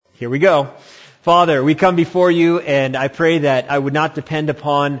Here we go. Father, we come before you, and I pray that I would not depend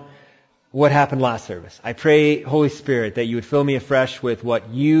upon what happened last service. I pray, Holy Spirit, that you would fill me afresh with what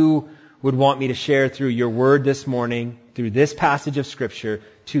you would want me to share through your word this morning, through this passage of Scripture,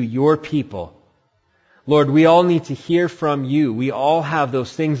 to your people. Lord, we all need to hear from you. We all have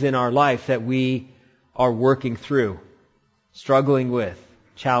those things in our life that we are working through, struggling with,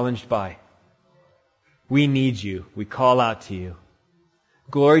 challenged by. We need you. We call out to you.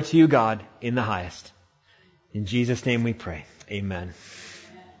 Glory to you, God, in the highest. In Jesus' name we pray. Amen.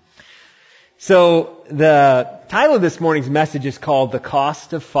 So the title of this morning's message is called The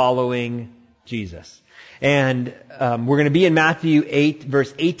Cost of Following Jesus. And we're going to be in Matthew 8,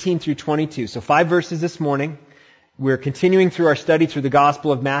 verse 18 through 22. So 5 verses this morning. We're continuing through our study through the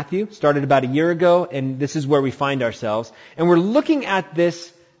Gospel of Matthew. Started about a year ago, and this is where we find ourselves. And we're looking at this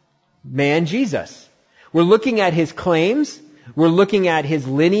man, Jesus. We're looking at his claims. We're looking at his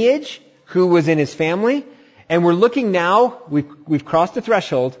lineage, who was in his family. And we're looking now, we've crossed the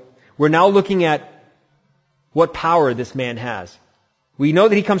threshold. We're now looking at what power this man has. We know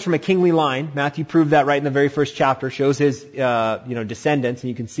that he comes from a kingly line. Matthew proved that right in the very first chapter. Shows his, descendants, and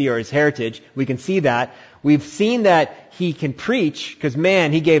you can see, or his heritage. We can see that. We've seen that he can preach, because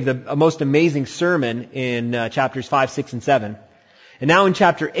man, he gave a most amazing sermon in chapters 5, 6, and 7. And now in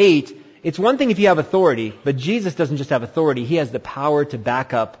chapter 8, it's one thing if you have authority, but Jesus doesn't just have authority. He has the power to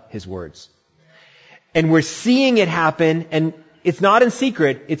back up his words. And we're seeing it happen, and it's not in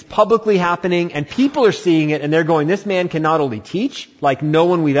secret. It's publicly happening, and people are seeing it, and they're going, this man can not only teach like no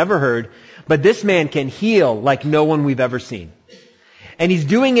one we've ever heard, but this man can heal like no one we've ever seen. And he's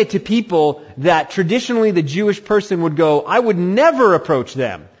doing it to people that traditionally the Jewish person would go, I would never approach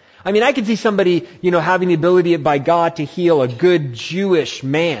them. I mean, I could see somebody, having the ability by God to heal a good Jewish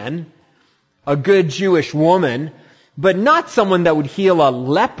man, a good Jewish woman, but not someone that would heal a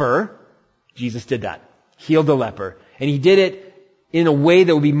leper. Jesus did that. Healed a leper. And he did it in a way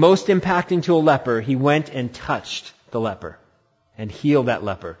that would be most impacting to a leper. He went and touched the leper and healed that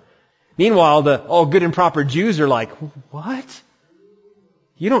leper. Meanwhile, the all good and proper Jews are like, what?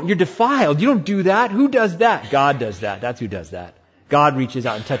 You're defiled. You don't do that. Who does that? God does that. That's who does that. God reaches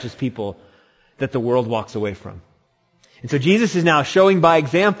out and touches people that the world walks away from. And so Jesus is now showing by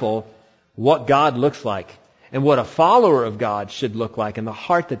example what God looks like and what a follower of God should look like and the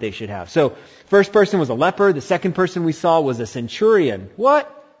heart that they should have. So, first person was a leper. The second person we saw was a centurion. What?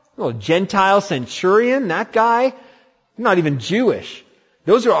 A Gentile centurion? That guy? Not even Jewish.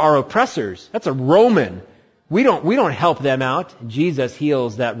 Those are our oppressors. That's a Roman. We don't help them out. Jesus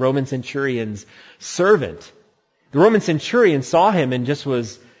heals that Roman centurion's servant. The Roman centurion saw him and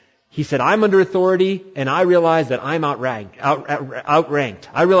he said, I'm under authority, and I realize that I'm outranked.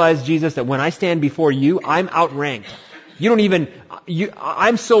 I realize, Jesus, that when I stand before you, I'm outranked.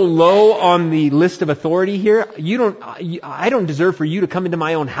 I'm so low on the list of authority here, I don't deserve for you to come into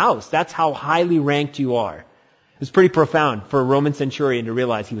my own house. That's how highly ranked you are. It's pretty profound for a Roman centurion to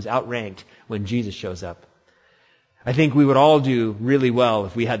realize he was outranked when Jesus shows up. I think we would all do really well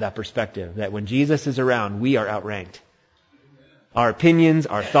if we had that perspective, that when Jesus is around, we are outranked. Our opinions,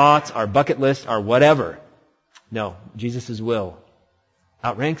 our thoughts, our bucket list, our whatever. No, Jesus' will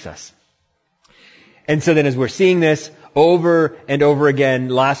outranks us. And so then as we're seeing this over and over again,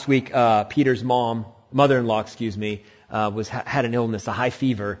 last week, Peter's mother-in-law, had an illness, a high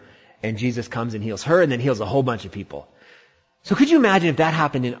fever, and Jesus comes and heals her and then heals a whole bunch of people. So could you imagine if that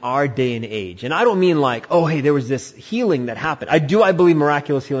happened in our day and age? And I don't mean like, oh, hey, there was this healing that happened. I believe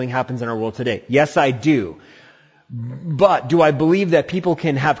miraculous healing happens in our world today. Yes, I do. But do I believe that people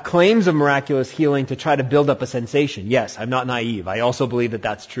can have claims of miraculous healing to try to build up a sensation? Yes, I'm not naive. I also believe that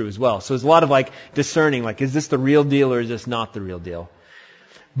that's true as well. So there's a lot of discerning, is this the real deal or is this not the real deal?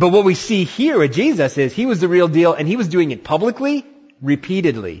 But what we see here with Jesus is he was the real deal, and he was doing it publicly,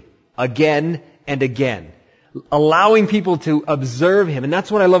 repeatedly, again and again, allowing people to observe him. And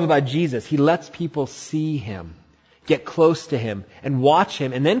that's what I love about Jesus. He lets people see him, get close to him, and watch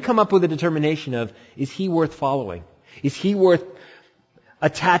him, and then come up with a determination of, is he worth following? Is he worth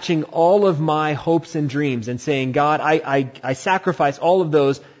attaching all of my hopes and dreams and saying, God, I sacrifice all of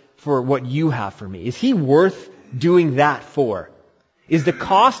those for what you have for me? Is he worth doing that for? Is the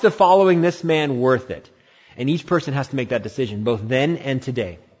cost of following this man worth it? And each person has to make that decision, both then and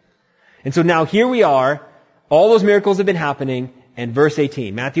today. And so now here we are. All those miracles have been happening. And verse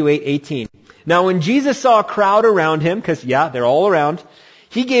 18, Matthew 8:18. Now when Jesus saw a crowd around him, because they're all around,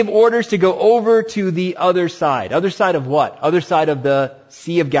 he gave orders to go over to the other side. Other side of what? Other side of the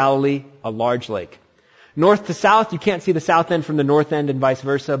Sea of Galilee, a large lake. North to south, you can't see the south end from the north end and vice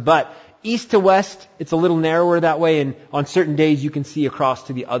versa, but east to west, it's a little narrower that way, and on certain days you can see across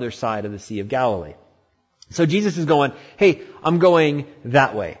to the other side of the Sea of Galilee. So Jesus is going, hey, I'm going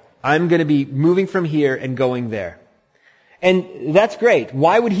that way. I'm going to be moving from here and going there. And that's great.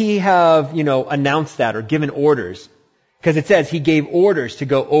 Why would he have, announced that or given orders? Because it says he gave orders to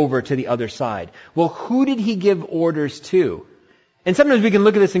go over to the other side. Well, who did he give orders to? And sometimes we can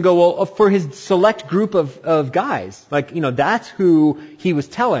look at this and go, well, for his select group of guys. That's who he was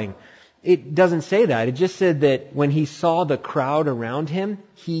telling. It doesn't say that. It just said that when he saw the crowd around him,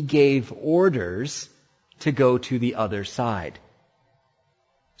 he gave orders to go to the other side.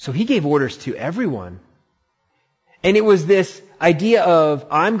 So he gave orders to everyone. And it was this idea of,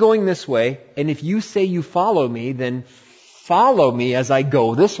 I'm going this way, and if you say you follow me, then follow me as I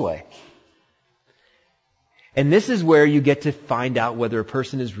go this way. And this is where you get to find out whether a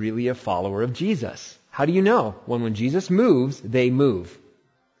person is really a follower of Jesus. How do you know? When Jesus moves, they move.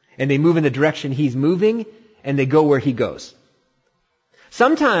 And they move in the direction he's moving, and they go where he goes.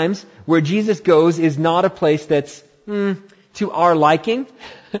 Sometimes where Jesus goes is not a place that's to our liking.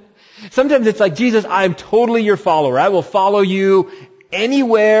 Sometimes it's like, Jesus, I'm totally your follower. I will follow you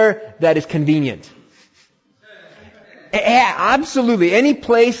anywhere that is convenient. Yeah, absolutely. Any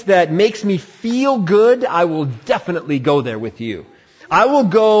place that makes me feel good, I will definitely go there with you. I will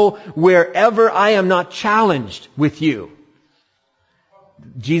go wherever I am not challenged with you.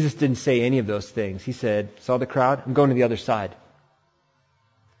 Jesus didn't say any of those things. He said, saw the crowd? I'm going to the other side.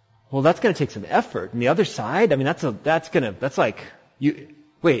 Well, that's going to take some effort. And the other side,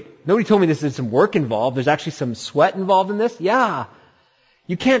 wait, nobody told me there's some work involved. There's actually some sweat involved in this? Yeah.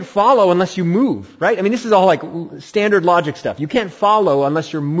 You can't follow unless you move, right? This is all like standard logic stuff. You can't follow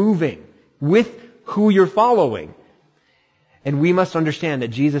unless you're moving with who you're following. And we must understand that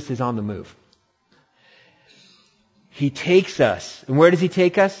Jesus is on the move. He takes us. And where does he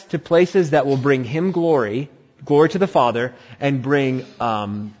take us? To places that will bring him glory to the Father, and bring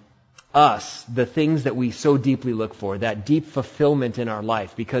us the things that we so deeply look for, that deep fulfillment in our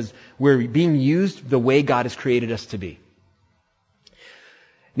life, because we're being used the way God has created us to be.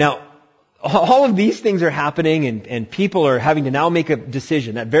 Now, all of these things are happening, and people are having to now make a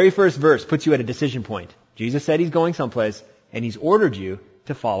decision. That very first verse puts you at a decision point. Jesus said he's going someplace, and he's ordered you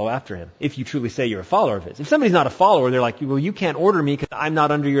to follow after him, if you truly say you're a follower of his. If somebody's not a follower, they're like, well, you can't order me because I'm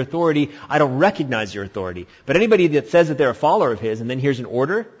not under your authority. I don't recognize your authority. But anybody that says that they're a follower of his and then here's an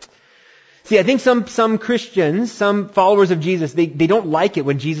order. See, I think some Christians, some followers of Jesus, they don't like it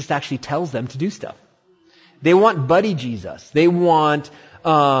when Jesus actually tells them to do stuff. They want buddy Jesus. They want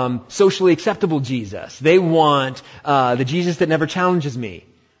socially acceptable Jesus. They want the Jesus that never challenges me.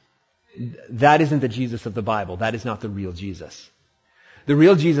 That isn't the Jesus of the Bible. That is not the real Jesus. The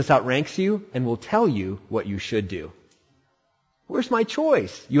real Jesus outranks you and will tell you what you should do. Where's my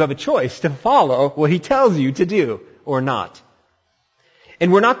choice? You have a choice to follow what he tells you to do or not.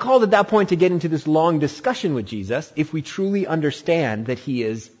 And we're not called at that point to get into this long discussion with Jesus if we truly understand that he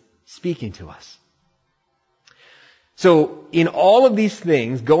is speaking to us. So in all of these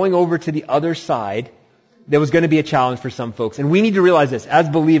things, going over to the other side, there was going to be a challenge for some folks. And we need to realize this as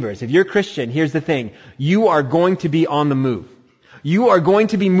believers. If you're a Christian, here's the thing. You are going to be on the move. You are going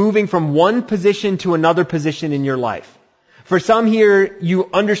to be moving from one position to another position in your life. For some here, you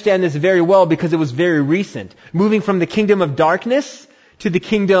understand this very well because it was very recent. Moving from the kingdom of darkness to the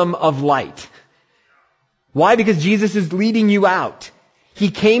kingdom of light. Why? Because Jesus is leading you out. He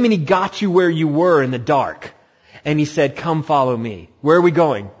came and he got you where you were in the dark. And he said, come follow me. Where are we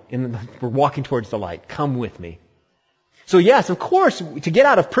going? We're walking towards the light. Come with me. So yes, of course, to get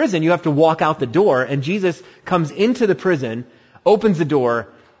out of prison, you have to walk out the door. And Jesus comes into the prison, opens the door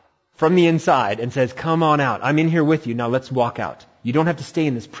from the inside and says, come on out. I'm in here with you. Now let's walk out. You don't have to stay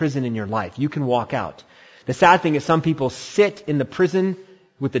in this prison in your life. You can walk out. The sad thing is some people sit in the prison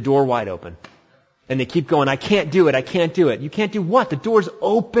with the door wide open. And they keep going, I can't do it. I can't do it. You can't do what? The door's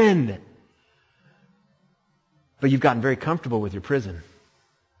open. But you've gotten very comfortable with your prison.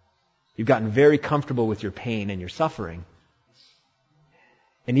 You've gotten very comfortable with your pain and your suffering.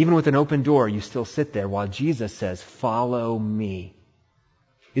 And even with an open door, you still sit there while Jesus says, follow me.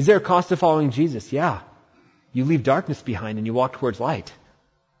 Is there a cost to following Jesus? Yeah. You leave darkness behind and you walk towards light.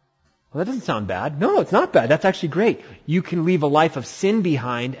 Well, that doesn't sound bad. No, it's not bad. That's actually great. You can leave a life of sin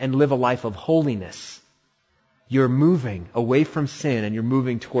behind and live a life of holiness. You're moving away from sin and you're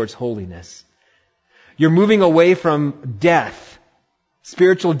moving towards holiness. You're moving away from death,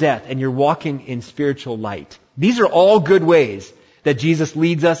 spiritual death, and you're walking in spiritual light. These are all good ways that Jesus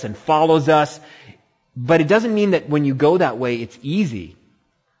leads us and follows us. But it doesn't mean that when you go that way, it's easy.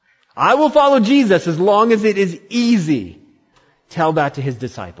 I will follow Jesus as long as it is easy. Tell that to his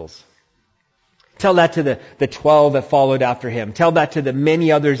disciples. Tell that to the 12 that followed after him. Tell that to the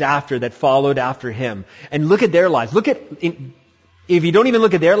many others after that followed after him. And look at their lives. If you don't even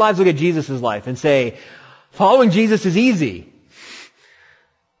look at their lives, look at Jesus' life and say, following Jesus is easy.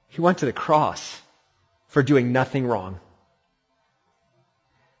 He went to the cross for doing nothing wrong.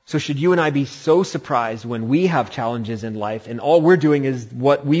 So should you and I be so surprised when we have challenges in life and all we're doing is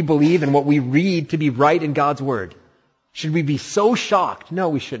what we believe and what we read to be right in God's Word? Should we be so shocked? No,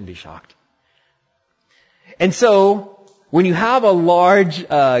 we shouldn't be shocked. And so, when you have a large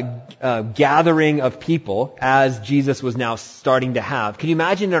gathering of people, as Jesus was now starting to have, can you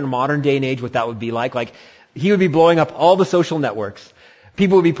imagine in a modern day and age what that would be like? Like, he would be blowing up all the social networks.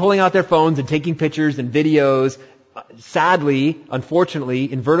 People would be pulling out their phones and taking pictures and videos, sadly,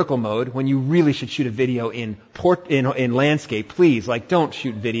 unfortunately, in vertical mode, when you really should shoot a video in landscape. Please, don't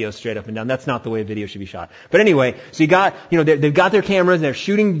shoot videos straight up and down. That's not the way a video should be shot. But anyway, so they've got their cameras and they're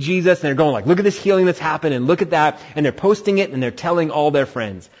shooting Jesus and they're going look at this healing that's happened and look at that, and they're posting it and they're telling all their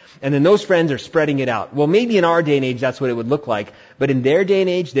friends. And then those friends are spreading it out. Well, maybe in our day and age that's what it would look like, but in their day and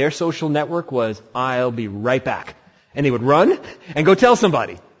age, their social network was, I'll be right back. And they would run and go tell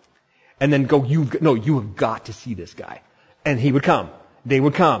somebody. And then go, you have got to see this guy. And he would come. They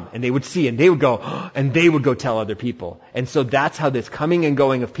would come. And they would see. And they would go, and they would go tell other people. And so that's how this coming and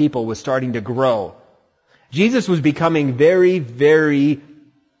going of people was starting to grow. Jesus was becoming very, very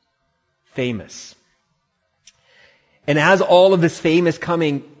famous. And as all of this fame is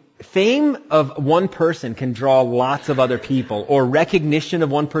coming, fame of one person can draw lots of other people. Or recognition of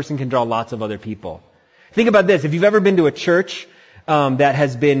one person can draw lots of other people. Think about this. If you've ever been to a church that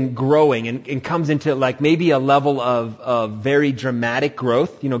has been growing and comes into maybe a level of very dramatic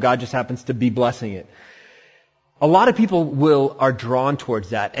growth. God just happens to be blessing it. A lot of people are drawn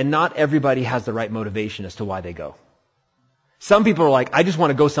towards that, and not everybody has the right motivation as to why they go. Some people are I just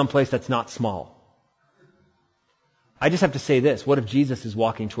want to go someplace that's not small. I just have to say this. What if Jesus is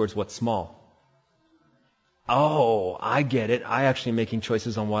walking towards what's small? Oh, I get it. I actually am making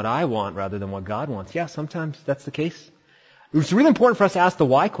choices on what I want rather than what God wants. Yeah, sometimes that's the case. It's really important for us to ask the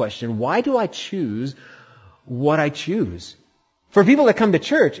why question. Why do I choose what I choose? For people that come to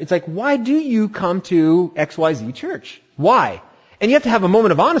church, it's why do you come to XYZ church? Why? And you have to have a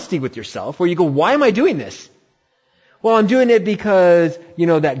moment of honesty with yourself where you go, why am I doing this? Well, I'm doing it because,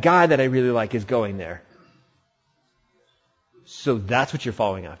 that guy that I really like is going there. So that's what you're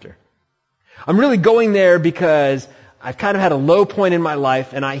following after. I'm really going there because I've kind of had a low point in my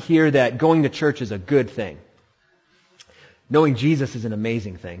life and I hear that going to church is a good thing. Knowing Jesus is an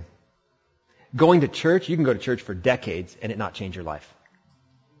amazing thing. Going to church, you can go to church for decades and it not change your life.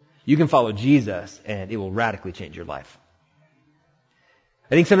 You can follow Jesus and it will radically change your life.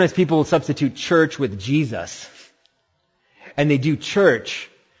 I think sometimes people will substitute church with Jesus. And they do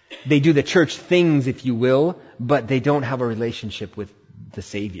the church things, if you will, but they don't have a relationship with the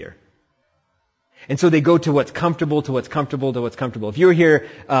Savior. And so they go to what's comfortable, to what's comfortable, to what's comfortable. If you were here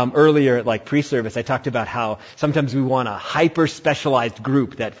earlier at pre-service, I talked about how sometimes we want a hyper-specialized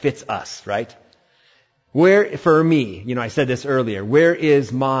group that fits us, right? For me, I said this earlier,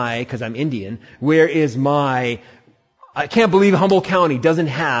 because I'm Indian, I can't believe Humboldt County doesn't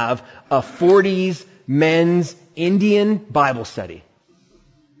have a 40s men's Indian Bible study.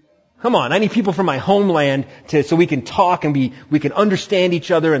 Come on, I need people from my homeland so we can talk and we can understand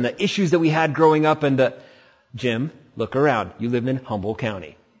each other and the issues that we had growing up Jim, look around. You live in Humboldt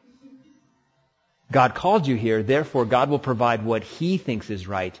County. God called you here, therefore God will provide what He thinks is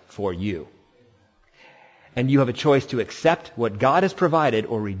right for you. And you have a choice to accept what God has provided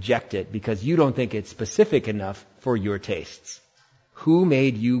or reject it because you don't think it's specific enough for your tastes. Who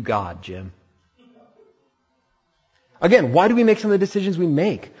made you God, Jim? Again, why do we make some of the decisions we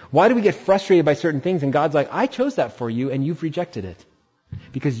make? Why do we get frustrated by certain things and God's I chose that for you and you've rejected it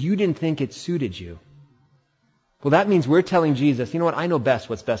because you didn't think it suited you? Well, that means we're telling Jesus, you know what, I know best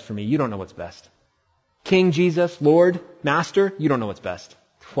what's best for me. You don't know what's best. King Jesus, Lord, Master, you don't know what's best.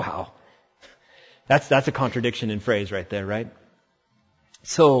 Wow. That's a contradiction in phrase right there, right?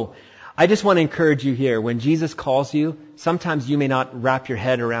 So, I just want to encourage you here. When Jesus calls you, sometimes you may not wrap your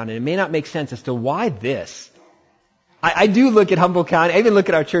head around it. It may not make sense as to why this. I do look at Humboldt County. I even look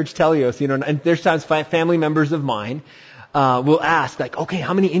at our church Telios, and there's times family members of mine will ask, okay,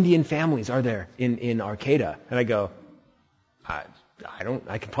 how many Indian families are there in Arcata? And I go, I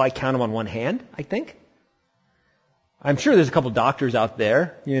could probably count them on one hand, I think. I'm sure there's a couple doctors out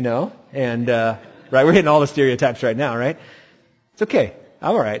there, and, right, we're hitting all the stereotypes right now, right? It's okay.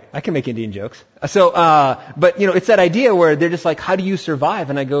 I'm alright. I can make Indian jokes. So, but, it's that idea where they're just how do you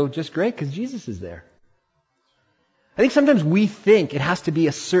survive? And I go, just great, because Jesus is there. I think sometimes we think it has to be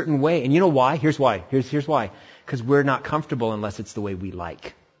a certain way. And you know why? Here's why. Here's why. Because we're not comfortable unless it's the way we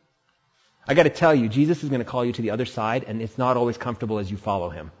like. I got to tell you, Jesus is going to call you to the other side, and it's not always comfortable as you follow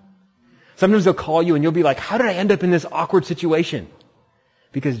him. Sometimes he'll call you and you'll be like, how did I end up in this awkward situation?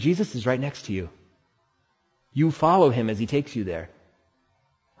 Because Jesus is right next to you. You follow him as he takes you there.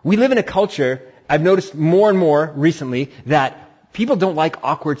 We live in a culture, I've noticed more and more recently, that people don't like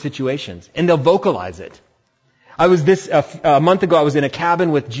awkward situations, and they'll vocalize it. I was a month ago, I was in a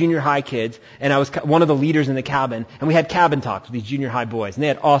cabin with junior high kids, and I was one of the leaders in the cabin, and we had cabin talks with these junior high boys, and they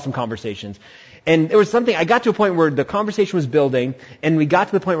had awesome conversations. And there was something, I got to a point where the conversation was building, and we got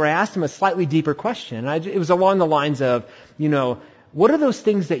to the point where I asked them a slightly deeper question. And it was along the lines of, what are those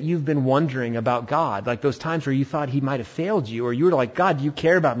things that you've been wondering about God? Like those times where you thought he might have failed you, or you were like, God, do you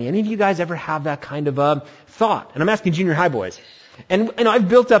care about me? Any of you guys ever have that kind of thought? And I'm asking junior high boys. And I've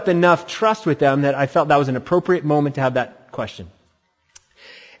built up enough trust with them that I felt that was an appropriate moment to have that question.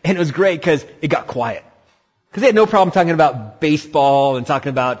 And it was great because it got quiet. Because they had no problem talking about baseball and talking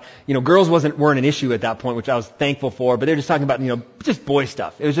about, girls weren't an issue at that point, which I was thankful for, but they're just talking about, just boy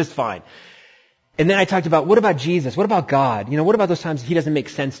stuff. It was just fine. And then I talked about, what about Jesus? What about God? What about those times he doesn't make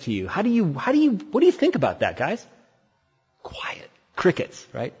sense to you? What do you think about that, guys? Quiet. Crickets,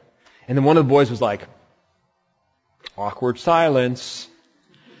 right? And then one of the boys was like, awkward silence.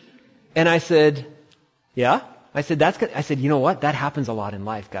 And I said, yeah? I said, you know what? That happens a lot in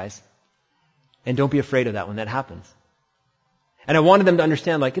life, guys. And don't be afraid of that when that happens. And I wanted them to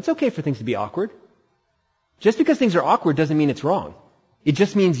understand, it's okay for things to be awkward. Just because things are awkward doesn't mean it's wrong. It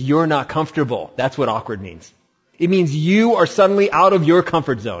just means you're not comfortable. That's what awkward means. It means you are suddenly out of your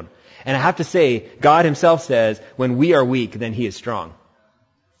comfort zone. And I have to say, God himself says, when we are weak, then he is strong.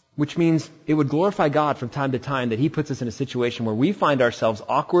 Which means it would glorify God from time to time that he puts us in a situation where we find ourselves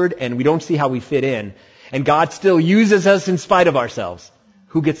awkward and we don't see how we fit in. And God still uses us in spite of ourselves.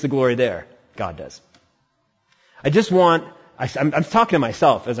 Who gets the glory there? God does. I'm talking to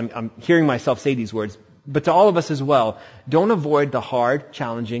myself as I'm hearing myself say these words, but to all of us as well, don't avoid the hard,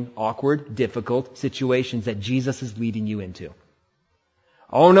 challenging, awkward, difficult situations that Jesus is leading you into.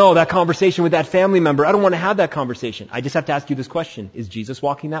 Oh no, that conversation with that family member, I don't want to have that conversation. I just have to ask you this question. Is Jesus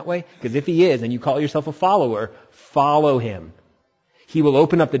walking that way? Because if he is, and you call yourself a follower, follow him. He will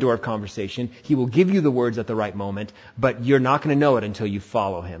open up the door of conversation. He will give you the words at the right moment, but you're not going to know it until you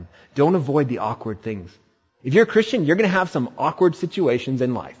follow him. Don't avoid the awkward things. If you're a Christian, you're going to have some awkward situations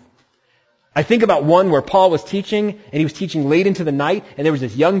in life. I think about one where Paul was teaching, and he was teaching late into the night, and there was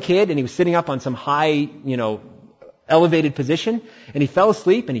this young kid, and he was sitting up on some high, elevated position, and he fell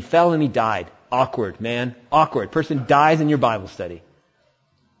asleep, and he fell and he died. Awkward, man. Awkward. Person dies in your Bible study.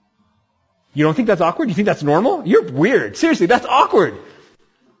 You don't think that's awkward? You think that's normal? You're weird. Seriously, that's awkward.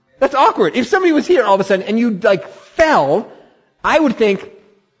 That's awkward. If somebody was here all of a sudden and you fell, I would think,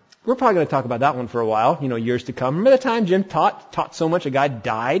 we're probably going to talk about that one for a while, years to come. Remember the time Jim taught so much a guy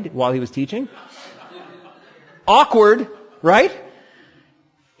died while he was teaching? Awkward, right?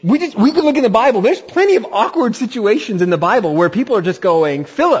 We can look in the Bible. There's plenty of awkward situations in the Bible where people are just going,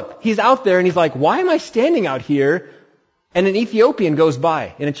 Philip, he's out there and he's like, why am I standing out here? And an Ethiopian goes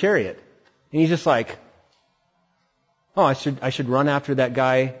by in a chariot. And he's just like, oh, I should run after that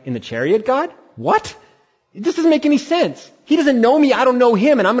guy in the chariot, God? What? This doesn't make any sense. He doesn't know me, I don't know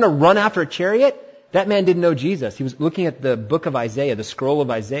him, and I'm going to run after a chariot? That man didn't know Jesus. He was looking at the book of Isaiah, the scroll of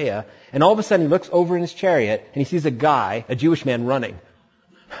Isaiah, and all of a sudden he looks over in his chariot and he sees a guy, a Jewish man, running.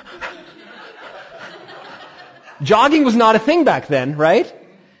 Jogging was not a thing back then, right?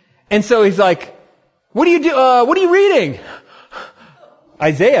 And so he's like, what are you reading?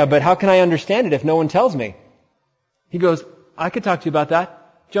 Isaiah, but how can I understand it if no one tells me? He goes, I could talk to you about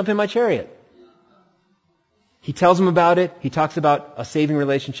that. Jump in my chariot. He tells him about it. He talks about a saving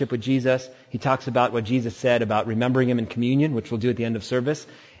relationship with Jesus. He talks about what Jesus said about remembering him in communion, which we'll do at the end of service,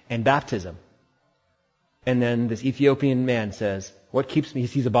 and baptism. And then this Ethiopian man says, what keeps me? He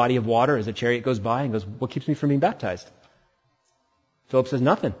sees a body of water as a chariot goes by and goes, what keeps me from being baptized? Philip says,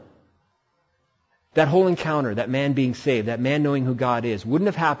 nothing. That whole encounter, that man being saved, that man knowing who God is, wouldn't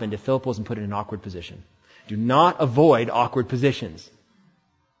have happened if Philip wasn't put in an awkward position. Do not avoid awkward positions.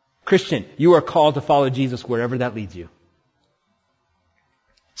 Christian, you are called to follow Jesus wherever that leads you.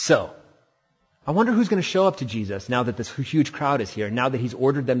 So, I wonder who's going to show up to Jesus now that this huge crowd is here, now that he's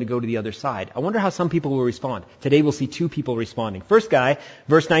ordered them to go to the other side. I wonder how some people will respond. Today we'll see two people responding. First guy,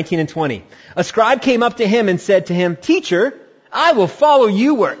 verse 19 and 20. A scribe came up to him and said to him, Teacher, I will follow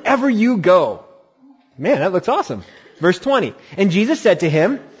you wherever you go. Man, that looks awesome. Verse 20. And Jesus said to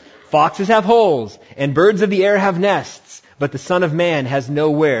him, Foxes have holes, and birds of the air have nests, but the Son of Man has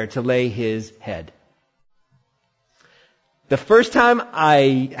nowhere to lay his head. The first time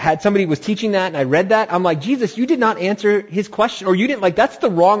I had somebody was teaching that and I read that, I'm like, Jesus, you did not answer his question, or you didn't, like, that's the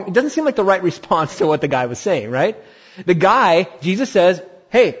wrong, it doesn't seem like the right response to what the guy was saying, right? The guy, Jesus says,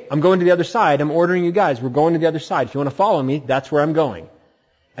 hey, I'm going to the other side. I'm ordering you guys. We're going to the other side. If you want to follow me, that's where I'm going.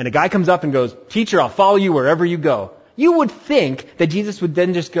 And a guy comes up and goes, teacher, I'll follow you wherever you go. You would think that Jesus would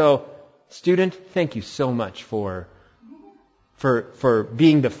then just go, student, thank you so much for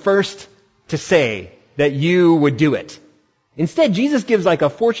being the first to say that you would do it. Instead, Jesus gives like a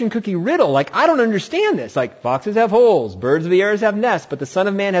fortune cookie riddle. Like, I don't understand this. Like, foxes have holes, birds of the air have nests, but the Son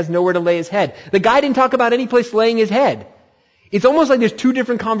of Man has nowhere to lay his head. The guy didn't talk about any place laying his head. It's almost like there's two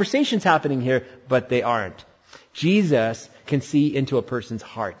different conversations happening here, but they aren't. Jesus can see into a person's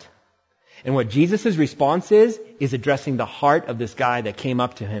heart. And what Jesus' response is addressing the heart of this guy that came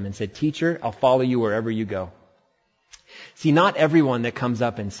up to him and said, teacher, I'll follow you wherever you go. See, not everyone that comes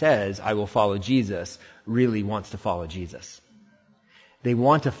up and says, I will follow Jesus, really wants to follow Jesus. They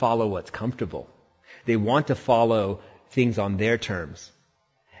want to follow what's comfortable. They want to follow things on their terms.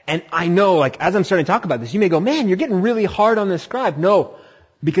 And I know, like, as I'm starting to talk about this, you may go, man, you're getting really hard on this scribe. No,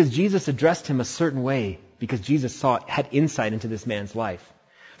 because Jesus addressed him a certain way, because Jesus had insight into this man's life.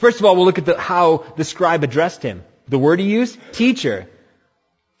 First of all, we'll look at how the scribe addressed him. The word he used, teacher.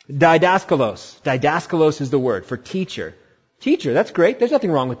 Didaskalos. Didaskalos is the word for teacher. Teacher, that's great. There's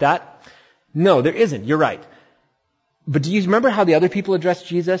nothing wrong with that. No, there isn't. You're right. But do you remember how the other people addressed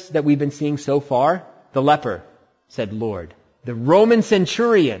Jesus that we've been seeing so far? The leper said, Lord. The Roman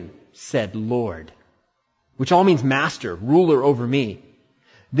centurion said, Lord. Which all means master, ruler over me.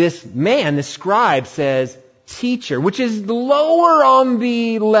 This man, this scribe, says, teacher, which is lower on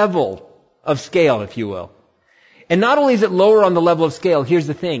the level of scale, if you will. And not only is it lower on the level of scale, here's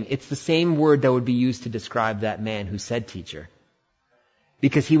the thing. It's the same word that would be used to describe that man who said teacher.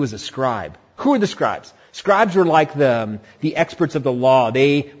 Because he was a scribe. Who are the scribes? Scribes were like the experts of the law.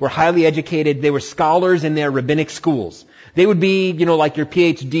 They were highly educated. They were scholars in their rabbinic schools. They would be, like your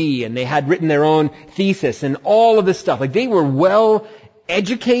PhD, and they had written their own thesis and all of this stuff. Like, they were well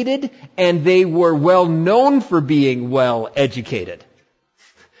educated, and they were well known for being well educated.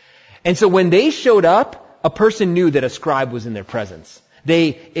 And so when they showed up, a person knew that a scribe was in their presence.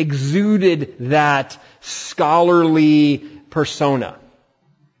 They exuded that scholarly persona.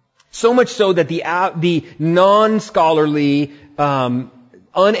 So much so that the non-scholarly,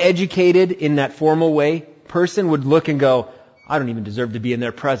 uneducated in that formal way person would look and go, I don't even deserve to be in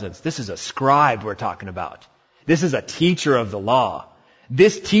their presence. This is a scribe we're talking about. This is a teacher of the law.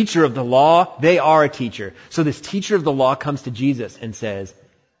 This teacher of the law, they are a teacher. So this teacher of the law comes to Jesus and says,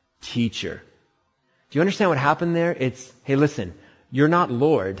 teacher. Do you understand what happened there? It's, hey, listen, you're not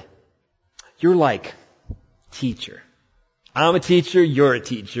Lord. You're like teacher. I'm a teacher, you're a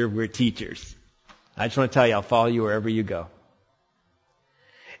teacher, we're teachers. I just want to tell you, I'll follow you wherever you go.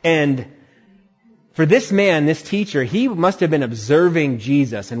 And for this man, this teacher, he must have been observing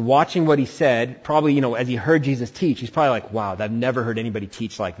Jesus and watching what he said. Probably, as he heard Jesus teach, he's probably like, wow, I've never heard anybody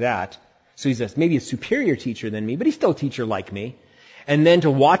teach like that. So he's maybe a superior teacher than me, but he's still a teacher like me. And then to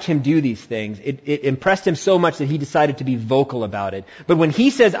watch him do these things, it impressed him so much that he decided to be vocal about it. But when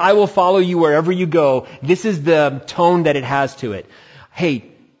he says, I will follow you wherever you go, this is the tone that it has to it.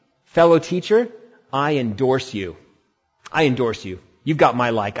 Hey, fellow teacher, I endorse you. I endorse you. You've got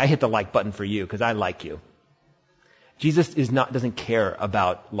my like. I hit the like button for you because I like you. Jesus doesn't care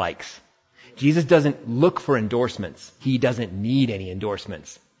about likes. Jesus doesn't look for endorsements. He doesn't need any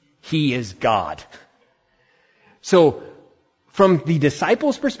endorsements. He is God. So, from the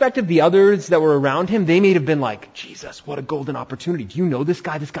disciples' perspective, the others that were around him, they may have been like, Jesus, what a golden opportunity. Do you know this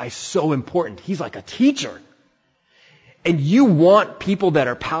guy? This guy is so important. He's like a teacher. And you want people that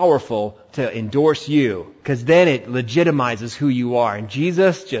are powerful to endorse you, because then it legitimizes who you are. And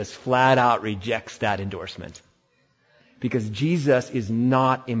Jesus just flat out rejects that endorsement. Because Jesus is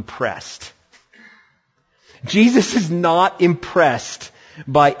not impressed. Jesus is not impressed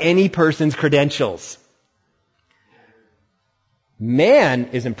by any person's credentials. Man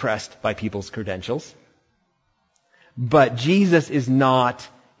is impressed by people's credentials, but Jesus is not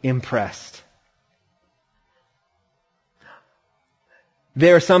impressed.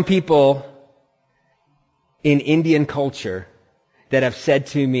 There are some people in Indian culture that have said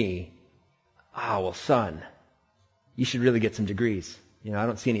to me, well, son, you should really get some degrees. I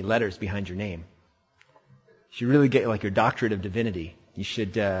don't see any letters behind your name. You should really get like your doctorate of divinity. You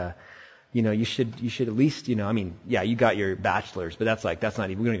should, you should at least, you got your bachelor's, but that's not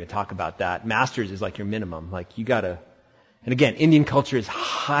even, we don't even talk about that. Master's is like your minimum. Like, you gotta, and again, Indian culture is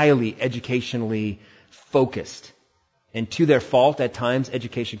highly educationally focused. And to their fault, at times,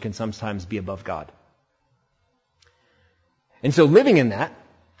 education can sometimes be above God. And so living in that,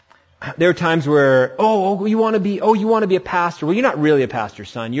 there are times where, you want to be a pastor. Well, you're not really a pastor,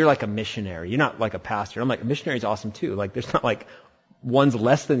 son. You're like a missionary. You're not like a pastor. I'm like, a missionary is awesome too. Like, there's not like one's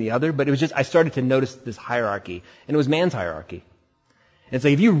less than the other, but it was just, I started to notice this hierarchy, and it was man's hierarchy. And it's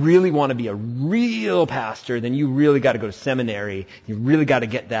like, if you really want to be a real pastor, then you really got to go to seminary. You really got to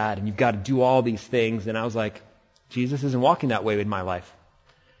get that, and you've got to do all these things. And I was like, Jesus isn't walking that way in my life.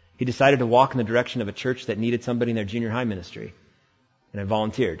 He decided to walk in the direction of a church that needed somebody in their junior high ministry. And I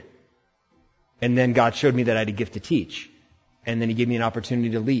volunteered. And then God showed me that I had a gift to teach. And then He gave me an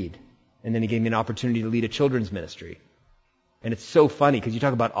opportunity to lead. And then He gave me an opportunity to lead a children's ministry. And it's so funny because you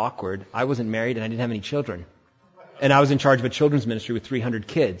talk about awkward. I wasn't married and I didn't have any children. And I was in charge of a children's ministry with 300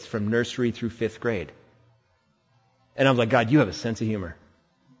 kids from nursery through 5th grade. And I was like, God, you have a sense of humor.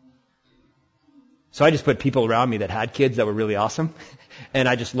 So I just put people around me that had kids that were really awesome. And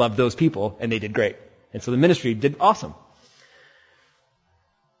I just loved those people and they did great. And so the ministry did awesome.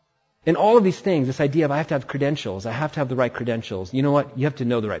 And all of these things, this idea of I have to have credentials, I have to have the right credentials. You know what? You have to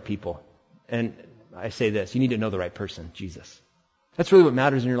know the right people. And I say this, you need to know the right person, Jesus. That's really what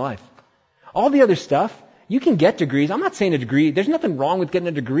matters in your life. All the other stuff, you can get degrees. I'm not saying a degree, there's nothing wrong with getting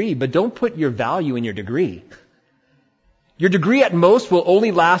a degree, but don't put your value in your degree. Your degree at most will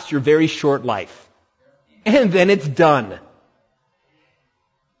only last your very short life. And then it's done.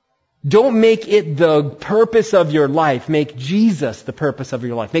 Don't make it the purpose of your life. Make Jesus the purpose of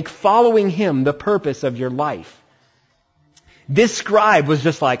your life. Make following Him the purpose of your life. This scribe was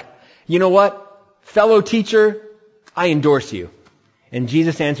just like, you know what? Fellow teacher, I endorse you. And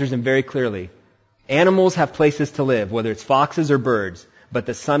Jesus answers him very clearly. Animals have places to live, whether it's foxes or birds, but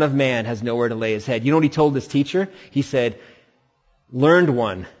the Son of Man has nowhere to lay His head. You know what He told this teacher? He said, learned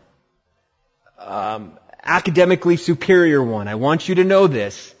one, academically superior one. I want you to know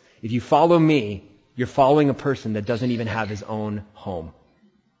this. If you follow me, you're following a person that doesn't even have his own home.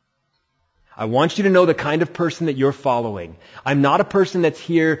 I want you to know the kind of person that you're following. I'm not a person that's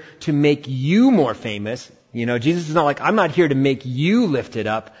here to make you more famous. You know, Jesus is not like, I'm not here to make you lifted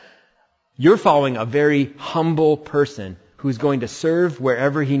up. You're following a very humble person who's going to serve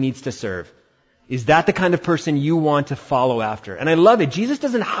wherever He needs to serve. Is that the kind of person you want to follow after? And I love it. Jesus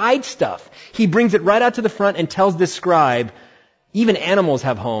doesn't hide stuff. He brings it right out to the front and tells this scribe, even animals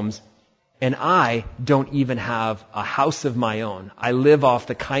have homes, and I don't even have a house of my own. I live off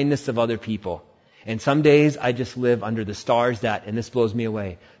the kindness of other people. And some days I just live under the stars that, and this blows me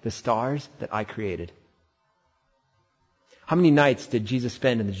away, the stars that I created. How many nights did Jesus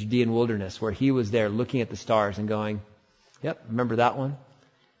spend in the Judean wilderness where He was there looking at the stars and going, yep, remember that one?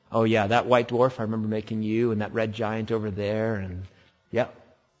 Oh yeah, that white dwarf, I remember making you, and that red giant over there, and yep.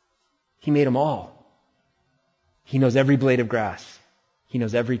 He made them all. He knows every blade of grass. He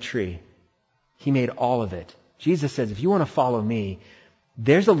knows every tree. He made all of it. Jesus says, if you want to follow me,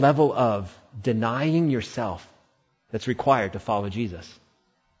 there's a level of denying yourself that's required to follow Jesus.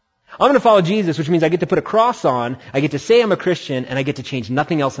 I'm going to follow Jesus, which means I get to put a cross on, I get to say I'm a Christian, and I get to change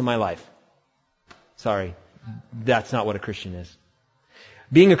nothing else in my life. Sorry, that's not what a Christian is.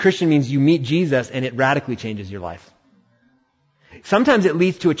 Being a Christian means you meet Jesus and it radically changes your life. Sometimes it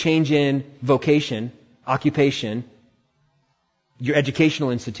leads to a change in vocation, occupation, your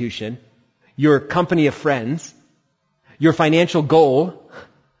educational institution, your company of friends, your financial goal.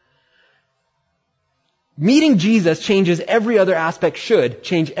 Meeting Jesus changes every other aspect, should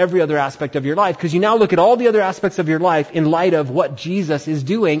change every other aspect of your life, because you now look at all the other aspects of your life in light of what Jesus is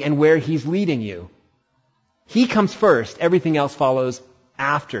doing and where He's leading you. He comes first, everything else follows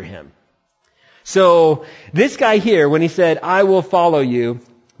after Him. So this guy here, when he said, I will follow you,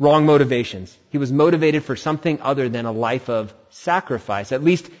 wrong motivations. He was motivated for something other than a life of sacrifice, at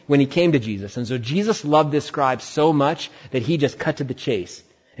least when he came to Jesus. And so Jesus loved this scribe so much that He just cut to the chase.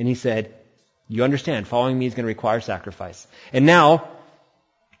 And He said, you understand, following me is going to require sacrifice. And now,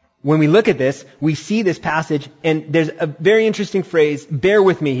 when we look at this, we see this passage, and there's a very interesting phrase, bear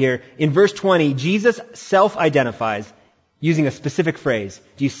with me here. In verse 20, Jesus self-identifies using a specific phrase.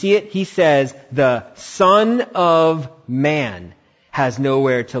 Do you see it? He says, the Son of Man has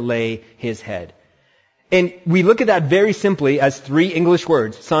nowhere to lay His head. And we look at that very simply as 3 English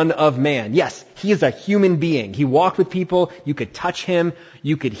words, Son of Man. Yes, He is a human being. He walked with people. You could touch Him.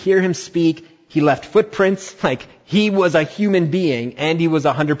 You could hear Him speak. He left footprints. Like, He was a human being and He was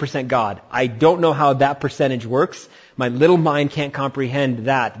 100% God. I don't know how that percentage works. My little mind can't comprehend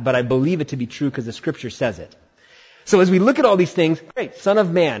that, but I believe it to be true because the Scripture says it. So as we look at all these things, great, Son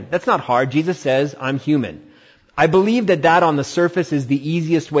of Man. That's not hard. Jesus says, I'm human. I believe that on the surface is the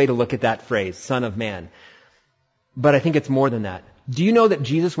easiest way to look at that phrase, Son of Man. But I think it's more than that. Do you know that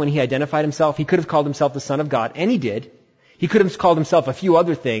Jesus, when He identified Himself, He could have called Himself the Son of God, and He did. He could have called himself a few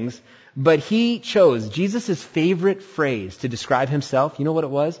other things, but he chose Jesus' favorite phrase to describe himself. You know what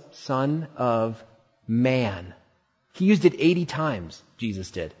it was? Son of Man. He used it 80 times, Jesus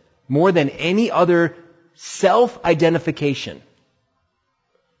did. More than any other self-identification.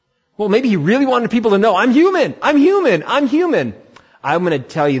 Well, maybe he really wanted people to know, I'm human, I'm human, I'm human. I'm going to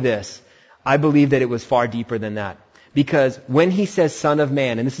tell you this. I believe that it was far deeper than that. Because when he says Son of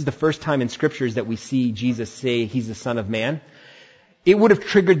Man, and this is the first time in Scriptures that we see Jesus say he's the Son of Man, it would have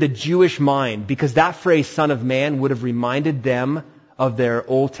triggered the Jewish mind, because that phrase, Son of Man, would have reminded them of their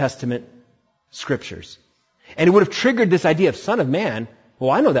Old Testament Scriptures. And it would have triggered this idea of Son of Man.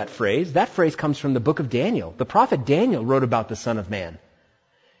 Well, I know that phrase. That phrase comes from the book of Daniel. The prophet Daniel wrote about the Son of Man.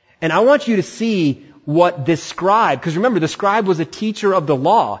 And I want you to see what this scribe, because remember, the scribe was a teacher of the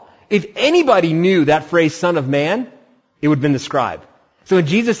law. If anybody knew that phrase, Son of Man, it would have been the scribe. So when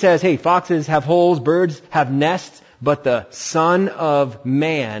Jesus says, hey, foxes have holes, birds have nests, but the Son of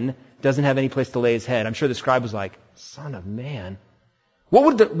Man doesn't have any place to lay his head, I'm sure the scribe was like, Son of Man? What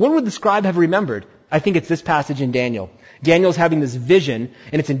would the scribe have remembered? I think it's this passage in Daniel. Daniel's having this vision,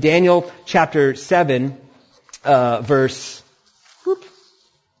 and it's in Daniel chapter 7, verse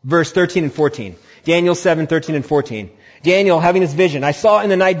 13 and 14. Daniel 7, 13 and 14. Daniel having this vision. I saw in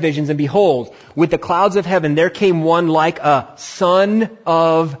the night visions, and behold, with the clouds of heaven, there came one like a Son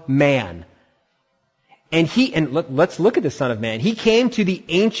of Man. And let's look at the Son of Man. He came to the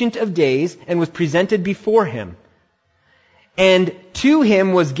Ancient of Days and was presented before him. And to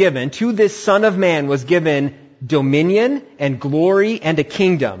him was given, to this Son of Man was given dominion and glory and a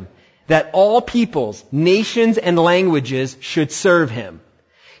kingdom, that all peoples, nations, and languages should serve him.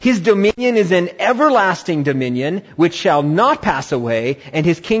 His dominion is an everlasting dominion which shall not pass away, and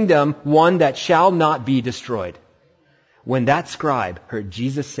his kingdom one that shall not be destroyed. When that scribe heard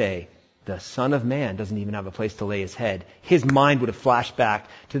Jesus say, the Son of Man doesn't even have a place to lay his head, his mind would have flashed back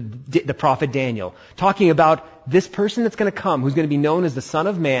to the prophet Daniel, talking about this person that's going to come, who's going to be known as the Son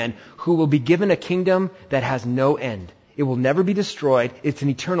of Man, who will be given a kingdom that has no end. It will never be destroyed. It's an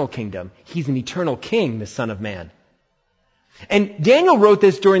eternal kingdom. He's an eternal king, the Son of Man. And Daniel wrote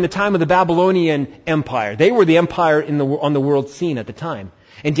this during the time of the Babylonian Empire. They were the empire on the world scene at the time.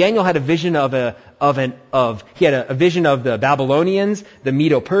 And Daniel had a vision of the Babylonians, the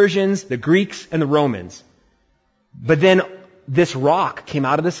Medo-Persians, the Greeks, and the Romans. But then this rock came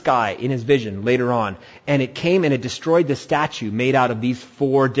out of the sky in his vision later on, and it came and it destroyed the statue made out of these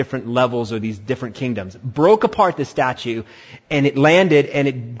 4 different levels or these different kingdoms. Broke apart the statue, and it landed and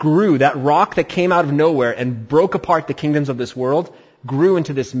it grew. That rock that came out of nowhere and broke apart the kingdoms of this world grew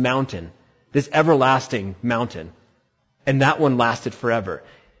into this mountain, this everlasting mountain. And that one lasted forever.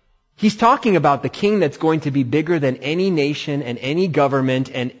 He's talking about the king that's going to be bigger than any nation and any government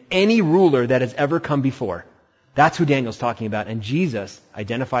and any ruler that has ever come before. That's who Daniel's talking about. And Jesus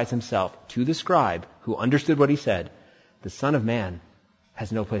identifies himself to the scribe who understood what he said. The Son of Man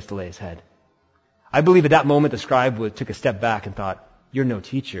has no place to lay his head. I believe at that moment the scribe took a step back and thought, you're no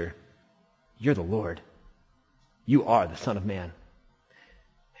teacher. You're the Lord. You are the Son of Man.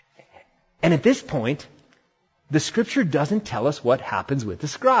 And at this point, the Scripture doesn't tell us what happens with the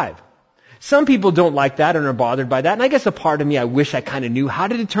scribe. Some people don't like that and are bothered by that. And I guess a part of me, I wish I kind of knew, how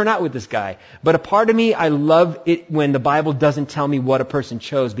did it turn out with this guy? But a part of me, I love it when the Bible doesn't tell me what a person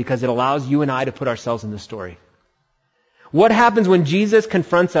chose, because it allows you and I to put ourselves in the story. What happens when Jesus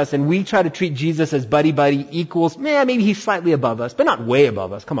confronts us and we try to treat Jesus as buddy-buddy equals? Maybe he's slightly above us, but not way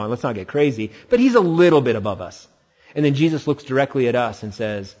above us. Come on, let's not get crazy. But he's a little bit above us. And then Jesus looks directly at us and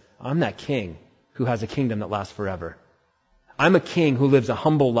says, I'm that king who has a kingdom that lasts forever. I'm a king who lives a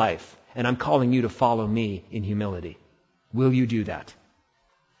humble life, and I'm calling you to follow me in humility. Will you do that?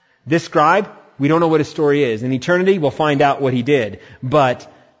 This scribe, we don't know what his story is. In eternity, we'll find out what he did.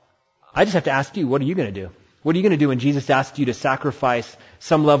 But I just have to ask you, what are you going to do? What are you going to do when Jesus asks you to sacrifice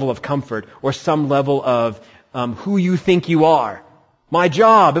some level of comfort or some level of who you think you are? My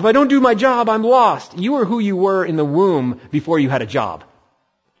job. If I don't do my job, I'm lost. You are who you were in the womb before you had a job.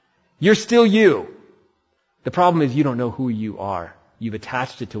 You're still you. The problem is you don't know who you are. You've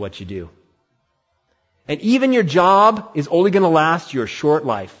attached it to what you do. And even your job is only going to last your short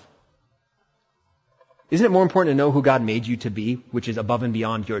life. Isn't it more important to know who God made you to be, which is above and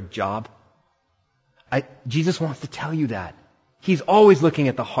beyond your job? Jesus wants to tell you that. He's always looking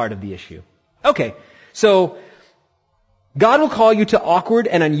at the heart of the issue. Okay, so God will call you to awkward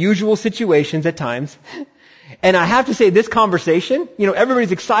and unusual situations at times. And I have to say, this conversation,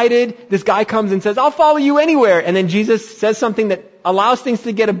 everybody's excited. This guy comes and says, I'll follow you anywhere. And then Jesus says something that allows things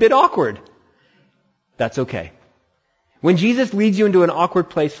to get a bit awkward. That's okay. When Jesus leads you into an awkward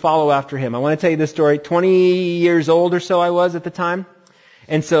place, follow after him. I want to tell you this story. 20 years old or so I was at the time.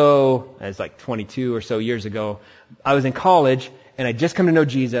 And so, it was like 22 or so years ago, I was in college and I'd just come to know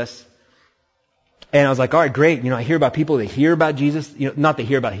Jesus. And I was like, all right, great. I hear about people that hear about Jesus. Not they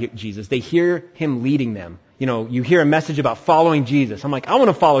hear about Jesus. They hear him leading them. You hear a message about following Jesus. I'm like, I want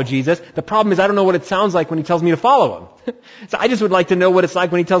to follow Jesus. The problem is I don't know what it sounds like when he tells me to follow him. So I just would like to know what it's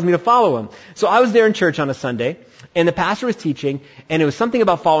like when he tells me to follow him. So I was there in church on a Sunday, and the pastor was teaching, and it was something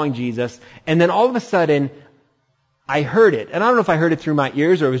about following Jesus. And then all of a sudden, I heard it. And I don't know if I heard it through my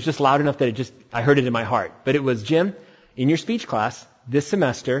ears or it was just loud enough that I heard it in my heart. But it was, Jim, in your speech class this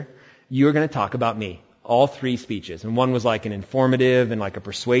semester, you're going to talk about me. All 3 speeches. And one was like an informative and like a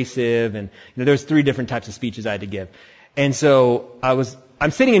persuasive. And there's 3 different types of speeches I had to give. And so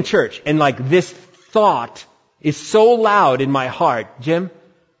I'm sitting in church and like this thought is so loud in my heart. Jim,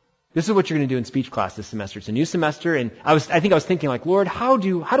 this is what you're going to do in speech class this semester. It's a new semester. And I think I was thinking like, Lord, how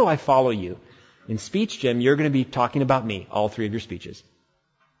do I follow you? In speech, Jim, you're going to be talking about me, all 3 of your speeches.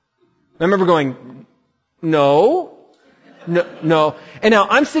 I remember going, no. And now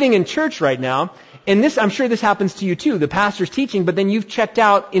I'm sitting in church right now, and I'm sure this happens to you too. The pastor's teaching, but then you've checked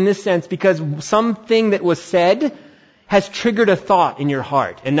out in this sense because something that was said has triggered a thought in your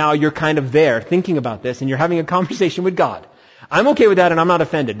heart. And now you're kind of there thinking about this and you're having a conversation with God. I'm okay with that and I'm not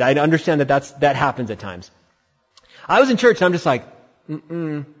offended. I understand that happens at times. I was in church and I'm just like,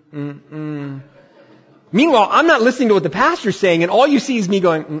 Meanwhile, I'm not listening to what the pastor's saying, and all you see is me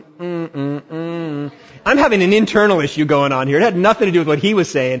going, I'm having an internal issue going on here. It had nothing to do with what he was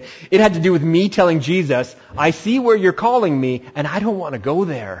saying. It had to do with me telling Jesus, I see where you're calling me, and I don't want to go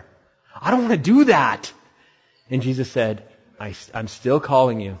there. I don't want to do that. And Jesus said, I'm still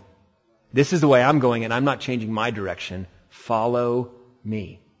calling you. This is the way I'm going, and I'm not changing my direction. Follow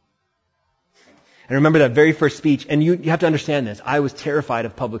me. And remember that very first speech, and you have to understand this. I was terrified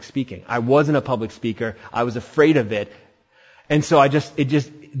of public speaking. I wasn't a public speaker. I was afraid of it. And so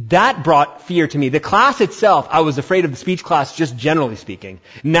that brought fear to me. The class itself, I was afraid of the speech class just generally speaking.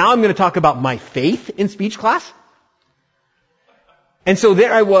 Now I'm going to talk about my faith in speech class. And so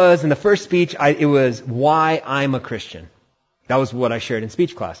there I was in the first speech, it was why I'm a Christian. That was what I shared in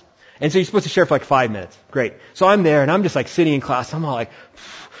speech class. And so you're supposed to share for like 5 minutes. Great. So I'm there and I'm just like sitting in class. I'm all like,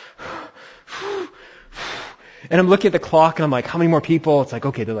 and I'm looking at the clock and I'm like, how many more people? It's like,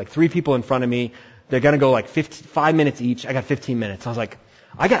 okay, there are like 3 people in front of me. They're going to go like 5 minutes each. I got 15 minutes. I was like,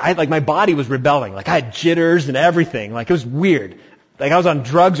 my body was rebelling. Like I had jitters and everything. Like it was weird. Like I was on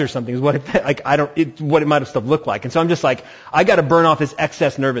drugs or something is what what it might have stuff looked like. And so I'm just like, I got to burn off this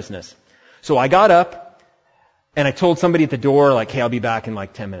excess nervousness. So I got up and I told somebody at the door like, hey, I'll be back in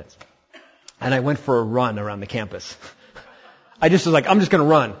like 10 minutes. And I went for a run around the campus. I just was like, I'm just going to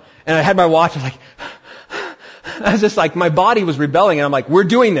run. And I had my watch. I was like, I was just like, my body was rebelling, and I'm like, we're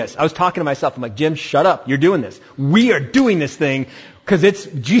doing this. I was talking to myself. I'm like, Jim, shut up. You're doing this. We are doing this thing because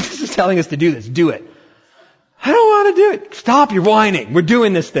Jesus is telling us to do this. Do it. I don't want to do it. Stop. You're whining. We're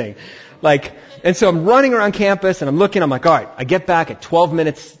doing this thing. And so I'm running around campus and I'm looking. I'm like, all right, I get back at 12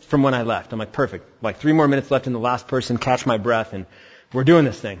 minutes from when I left. I'm like, perfect. Like 3 more minutes left in the last person, catch my breath, and we're doing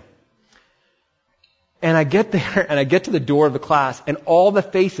this thing. And I get there and I get to the door of the class and all the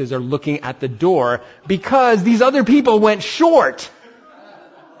faces are looking at the door because these other people went short.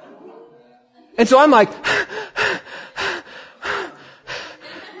 And so I'm like,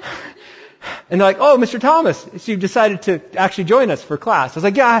 and they're like, oh, Mr. Thomas, so you've decided to actually join us for class. I was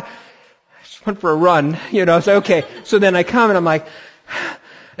like, yeah, I just went for a run, so okay. So then I come and I'm like,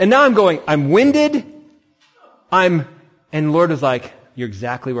 and now I'm winded. And the Lord was like, you're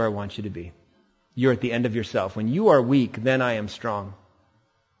exactly where I want you to be. You're at the end of yourself. When you are weak, then I am strong.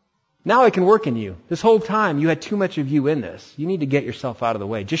 Now I can work in you. This whole time, you had too much of you in this. You need to get yourself out of the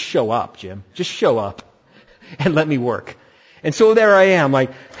way. Just show up, Jim. Just show up and let me work. And so there I am,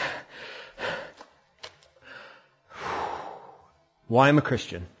 like, why I'm a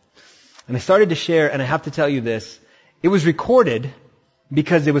Christian. And I started to share, and I have to tell you this. It was recorded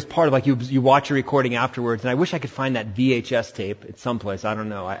because it was part of, like, you watch a recording afterwards, and I wish I could find that VHS tape at some place. I don't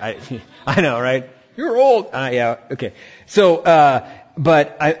know. I know, right? You're old. Yeah, okay. So,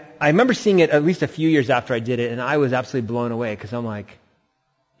 but I remember seeing it at least a few years after I did it, and I was absolutely blown away, because I'm like,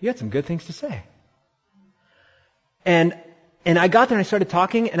 you had some good things to say. And I got there and I started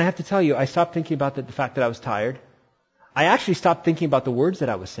talking, and I have to tell you, I stopped thinking about the fact that I was tired. I actually stopped thinking about the words that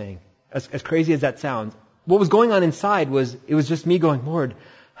I was saying, as crazy as that sounds. What was going on inside it was just me going, Lord,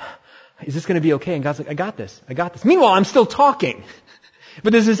 is this going to be okay? And God's like, I got this. Meanwhile, I'm still talking.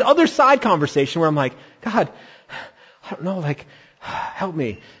 But there's this other side conversation where I'm like, God, I don't know, like, help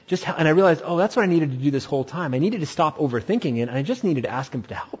me. And I realized, oh, that's what I needed to do this whole time. I needed to stop overthinking it, and I just needed to ask him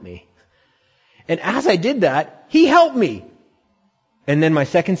to help me. And as I did that, he helped me. And then my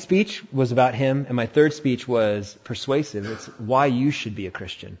second speech was about him, and my third speech was persuasive. It's why you should be a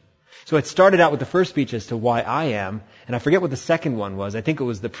Christian. So it started out with the first speech as to why I am, and I forget what the second one was. I think it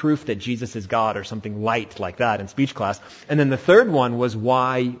was the proof that Jesus is God or something light like that in speech class. And then the third one was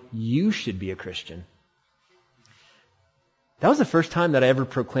why you should be a Christian. That was the first time that I ever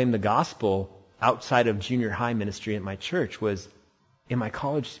proclaimed the gospel outside of junior high ministry at my church, was in my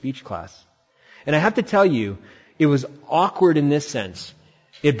college speech class. And I have to tell you, it was awkward in this sense.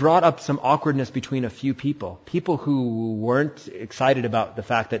 It brought up some awkwardness between a few people. People who weren't excited about the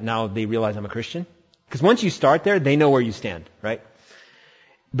fact that now they realize I'm a Christian. Because once you start there, they know where you stand, right?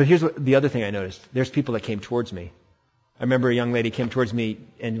 But here's the other thing I noticed. There's people that came towards me. I remember a young lady came towards me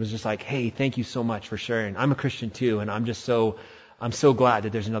and was just like, hey, thank you so much for sharing. I'm a Christian too, and I'm so glad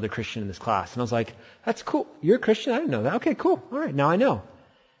that there's another Christian in this class. And I was like, that's cool. You're a Christian? I didn't know that. Okay, cool. All right, now I know.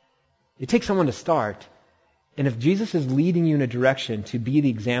 It takes someone to start. And if Jesus is leading you in a direction to be the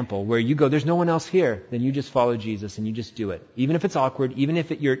example where you go, there's no one else here, then you just follow Jesus and you just do it. Even if it's awkward, even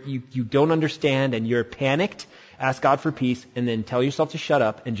if you don't understand and you're panicked, ask God for peace and then tell yourself to shut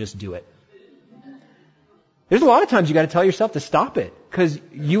up and just do it. There's a lot of times you got to tell yourself to stop it because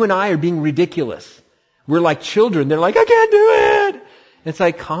you and I are being ridiculous. We're like children. They're like, I can't do it. And it's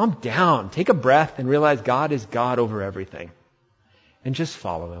like, calm down. Take a breath and realize God is God over everything. And just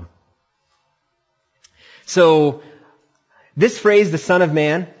follow Him. So, this phrase, the Son of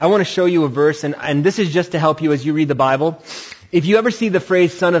Man, I want to show you a verse, and this is just to help you as you read the Bible. If you ever see the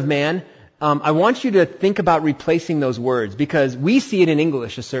phrase Son of Man, I want you to think about replacing those words, because we see it in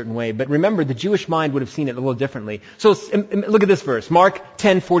English a certain way, but remember, the Jewish mind would have seen it a little differently. So, look at this verse, Mark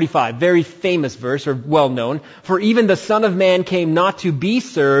 10:45, very famous verse, or well known. For even the Son of Man came not to be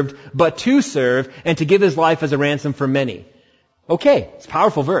served, but to serve, and to give His life as a ransom for many. Okay, it's a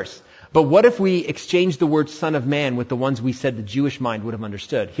powerful verse. But what if we exchange the word Son of Man with the ones we said the Jewish mind would have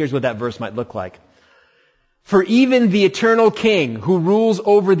understood? Here's what that verse might look like. For even the eternal King who rules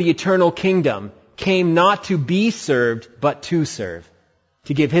over the eternal kingdom came not to be served, but to serve,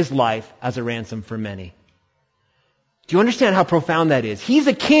 to give His life as a ransom for many. Do you understand how profound that is? He's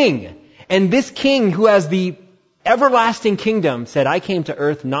a king, and this king who has the everlasting kingdom said, I came to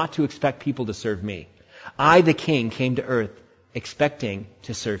earth not to expect people to serve me. I, the king, came to earth expecting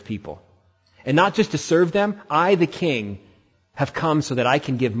to serve people. And not just to serve them, I, the king, have come so that I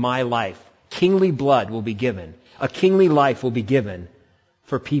can give my life. Kingly blood will be given. A kingly life will be given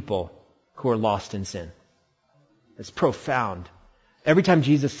for people who are lost in sin. It's profound. Every time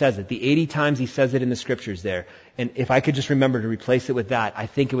Jesus says it, the 80 times He says it in the scriptures there, and if I could just remember to replace it with that, I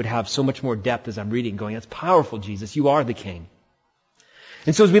think it would have so much more depth as I'm reading, going, that's powerful, Jesus. You are the king.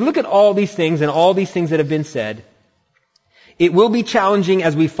 And so as we look at all these things and all these things that have been said, it will be challenging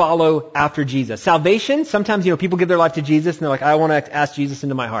as we follow after Jesus. Salvation, sometimes, people give their life to Jesus and they're like, I want to ask Jesus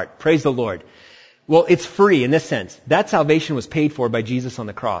into my heart. Praise the Lord. Well, it's free in this sense. That salvation was paid for by Jesus on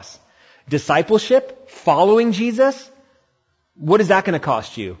the cross. Discipleship, following Jesus, what is that going to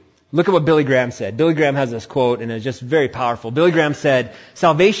cost you? Look at what Billy Graham said. Billy Graham has this quote and it's just very powerful. Billy Graham said,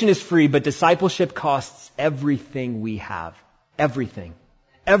 salvation is free, but discipleship costs everything we have. Everything.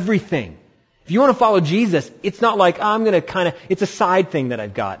 Everything. If you want to follow Jesus, it's not like, it's a side thing that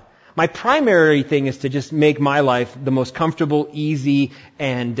I've got. My primary thing is to just make my life the most comfortable, easy,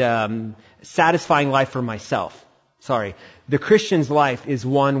 and satisfying life for myself. Sorry. The Christian's life is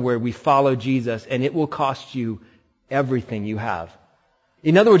one where we follow Jesus, and it will cost you everything you have.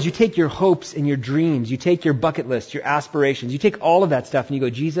 In other words, you take your hopes and your dreams, you take your bucket list, your aspirations, you take all of that stuff and you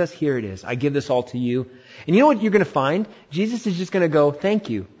go, Jesus, here it is. I give this all to you. And you know what you're going to find? Jesus is just going to go, thank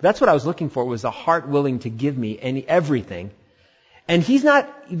you. That's what I was looking for, was a heart willing to give me everything. And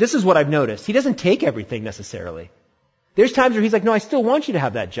this is what I've noticed. He doesn't take everything necessarily. There's times where He's like, no, I still want you to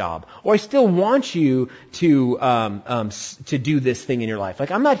have that job. Or I still want you to do this thing in your life. Like,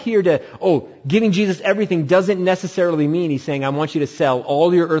 I'm not here giving Jesus everything doesn't necessarily mean He's saying, I want you to sell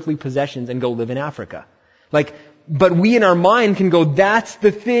all your earthly possessions and go live in Africa. But we in our mind can go, that's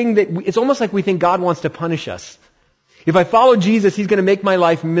the thing it's almost like we think God wants to punish us. If I follow Jesus, He's going to make my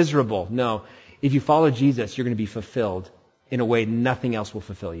life miserable. No. If you follow Jesus, you're going to be fulfilled in a way nothing else will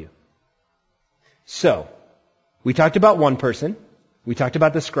fulfill you. So, we talked about one person. We talked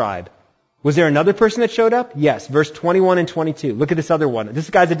about the scribe. Was there another person that showed up? Yes. Verse 21 and 22. Look at this other one. This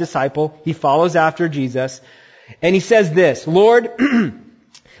guy's a disciple. He follows after Jesus. And he says this, Lord,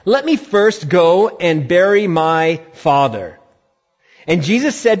 let me first go and bury my father. And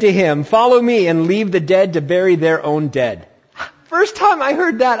Jesus said to him, follow me and leave the dead to bury their own dead. First time I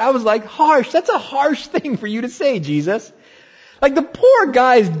heard that, I was like, harsh. That's a harsh thing for you to say, Jesus. Like the poor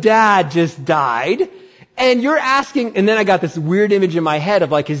guy's dad just died, and you're asking, and then I got this weird image in my head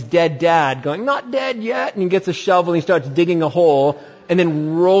of like his dead dad going, not dead yet, and he gets a shovel and he starts digging a hole, and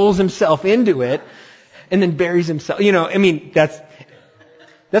then rolls himself into it, and then buries himself. That's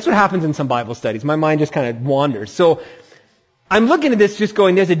what happens in some Bible studies. My mind just kind of wanders. So I'm looking at this just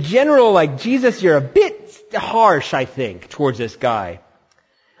going, there's a general like, Jesus, you're a bit harsh, I think, towards this guy.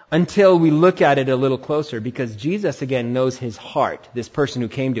 Until we look at it a little closer, because Jesus, again, knows his heart, this person who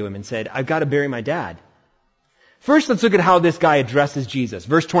came to him and said, I've got to bury my dad. First, let's look at how this guy addresses Jesus.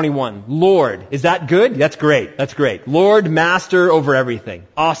 Verse 21, Lord. Is that good? That's great. That's great. Lord, master over everything.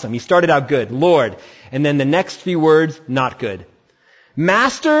 Awesome. He started out good. Lord. And then the next few words, not good.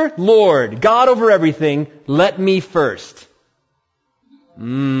 Master, Lord, God over everything, let me first.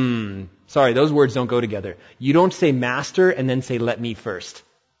 Sorry, those words don't go together. You don't say master and then say let me first.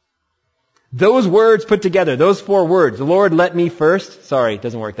 Those words put together, those 4 words, Lord, let me first. Sorry, it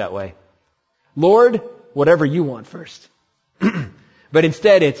doesn't work that way. Lord, whatever you want first. But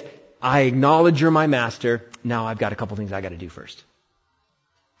instead it's, I acknowledge you're my master. Now I've got a couple things I got to do first.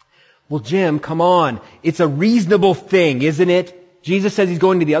 Well, Jim, come on. It's a reasonable thing, isn't it? Jesus says he's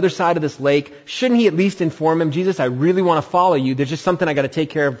going to the other side of this lake. Shouldn't he at least inform him, Jesus, I really want to follow you. There's just something I got to take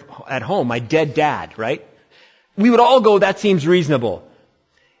care of at home. My dead dad, right? We would all go, that seems reasonable.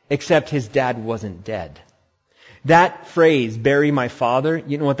 Except his dad wasn't dead. That phrase, bury my father,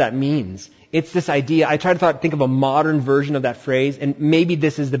 you know what that means? It's this idea, I try to think of a modern version of that phrase, and maybe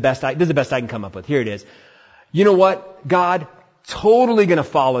this is the best I can come up with. Here it is. You know what? God, totally gonna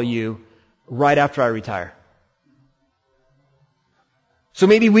follow you right after I retire. So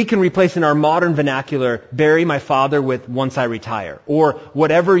maybe we can replace in our modern vernacular, bury my father with once I retire. Or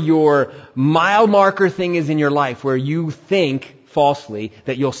whatever your mile marker thing is in your life where you think falsely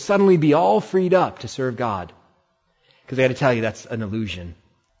that you'll suddenly be all freed up to serve God. Because I got to tell you, that's an illusion.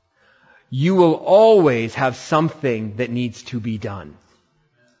 You will always have something that needs to be done.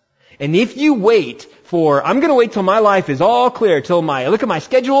 And if you wait I'm going to wait till my life is all clear, till I look at my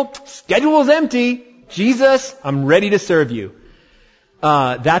schedule's empty. Jesus, I'm ready to serve you.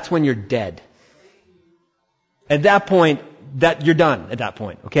 That's when you're dead. At that point, you're done at that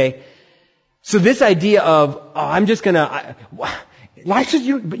point, okay? So this idea of, life's just,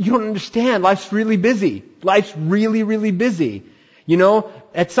 you don't understand. Life's really busy. Life's really, really busy. You know,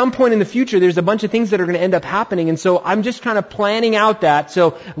 at some point in the future, there's a bunch of things that are going to end up happening. And so I'm just kind of planning out that.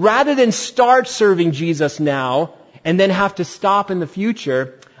 So rather than start serving Jesus now and then have to stop in the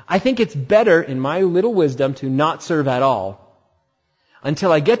future, I think it's better, in my little wisdom, to not serve at all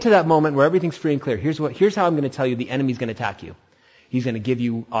until I get to that moment where everything's free and clear. Here's how I'm going to tell you the enemy's going to attack you. He's going to give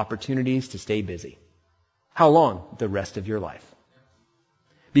you opportunities to stay busy. How long? The rest of your life.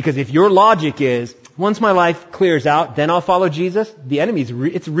 Because if your logic is, once my life clears out, then I'll follow Jesus, the enemy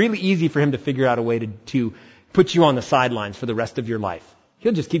it's really easy for him to figure out a way to put you on the sidelines for the rest of your life.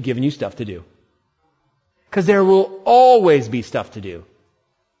 He'll just keep giving you stuff to do. Because there will always be stuff to do.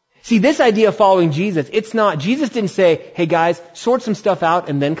 See, this idea of following Jesus, Jesus didn't say, hey guys, sort some stuff out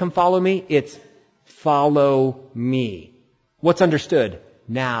and then come follow me. It's follow me. What's understood?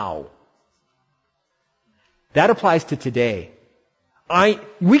 Now. That applies to today.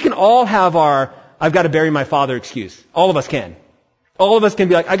 We can all have I've got to bury my father excuse. All of us can. All of us can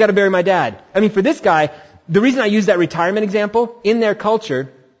be like, I got to bury my dad. I mean, for this guy, the reason I use that retirement example, in their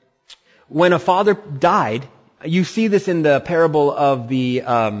culture, when a father died, you see this in the parable of the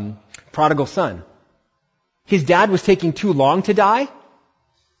prodigal son. His dad was taking too long to die.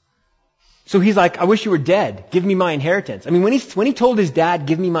 So he's like, I wish you were dead. Give me my inheritance. I mean, when he told his dad,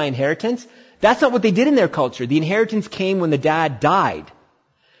 give me my inheritance, that's not what they did in their culture. The inheritance came when the dad died.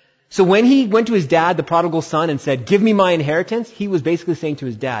 So when he went to his dad, the prodigal son, and said, give me my inheritance, he was basically saying to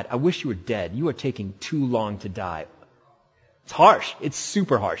his dad, I wish you were dead. You are taking too long to die. It's harsh. It's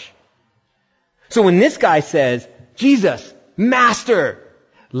super harsh. So when this guy says, Jesus, Master,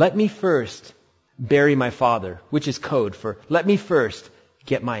 let me first bury my father, which is code for let me first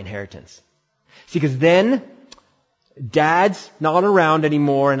get my inheritance. See, because then Dad's not around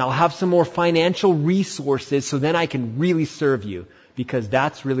anymore and I'll have some more financial resources so then I can really serve you. Because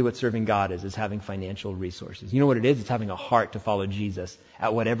that's really what serving God is having financial resources. You know what it is? It's having a heart to follow Jesus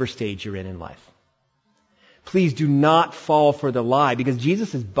at whatever stage you're in life. Please do not fall for the lie, because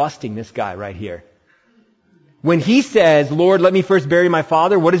Jesus is busting this guy right here. When he says, Lord, let me first bury my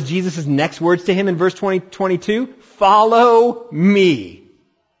father, what is Jesus' next words to him in verse 22? Follow me.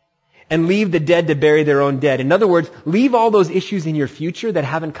 And leave the dead to bury their own dead. In other words, leave all those issues in your future that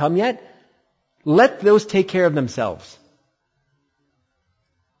haven't come yet. Let those take care of themselves.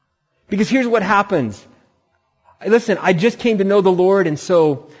 Because here's what happens. Listen, I just came to know the Lord, and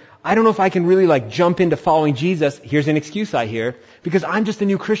so I don't know if I can really jump into following Jesus. Here's an excuse I hear. Because I'm just a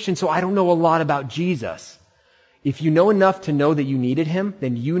new Christian, so I don't know a lot about Jesus. If you know enough to know that you needed Him,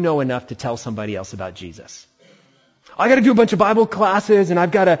 then you know enough to tell somebody else about Jesus. I gotta do a bunch of Bible classes, and I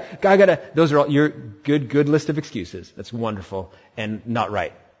gotta, those are all your good list of excuses. That's wonderful and not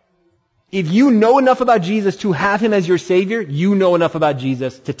right. If you know enough about Jesus to have Him as your Savior, you know enough about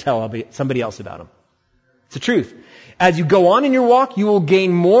Jesus to tell somebody else about Him. It's the truth. As you go on in your walk, you will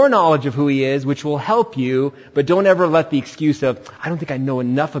gain more knowledge of who He is, which will help you, but don't ever let the excuse of, I don't think I know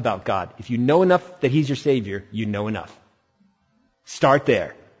enough about God. If you know enough that He's your Savior, you know enough. Start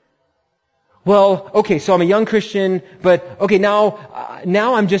there. Well, okay, so I'm a young Christian, but okay, now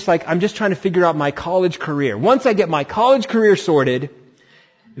I'm just trying to figure out my college career. Once I get my college career sorted,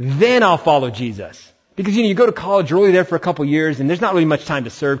 then I'll follow Jesus. Because, you go to college, you're only there for a couple years, and there's not really much time to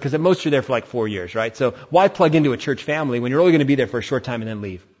serve, because at most you're there for 4 years, right? So why plug into a church family when you're only going to be there for a short time and then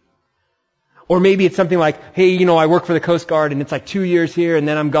leave? Or maybe it's something like, hey, I work for the Coast Guard, and it's 2 years here, and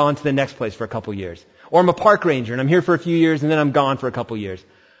then I'm gone to the next place for a couple years. Or I'm a park ranger, and I'm here for a few years, and then I'm gone for a couple years.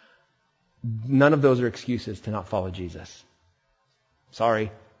 None of those are excuses to not follow Jesus.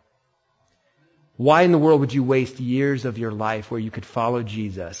 Sorry. Why in the world would you waste years of your life where you could follow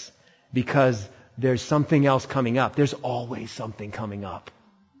Jesus? Because there's something else coming up. There's always something coming up.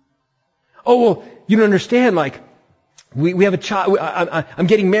 Oh, well, you don't understand. We have a child. I'm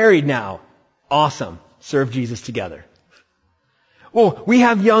getting married now. Awesome. Serve Jesus together. Well, we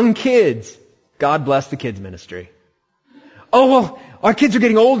have young kids. God bless the kids ministry. Oh, well, our kids are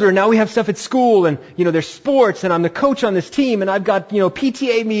getting older. Now we have stuff at school, and, there's sports, and I'm the coach on this team, and I've got,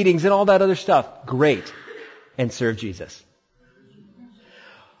 PTA meetings and all that other stuff. Great. And serve Jesus.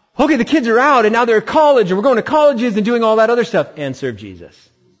 Okay, the kids are out, and now they're at college, and we're going to colleges and doing all that other stuff, and serve Jesus.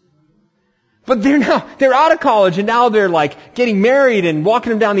 But they're out of college, and now they're getting married and walking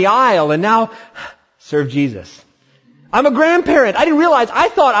them down the aisle, and now serve Jesus. I'm a grandparent. I didn't realize, I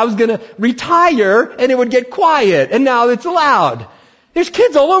thought I was going to retire and it would get quiet, and now it's allowed. There's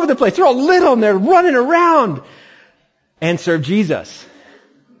kids all over the place. They're all little and they're running around. And serve Jesus.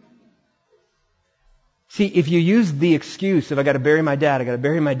 See, if you use the excuse of I got to bury my dad,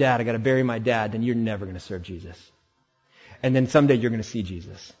 then you're never going to serve Jesus. And then someday you're going to see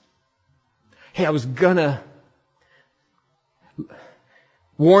Jesus. Hey,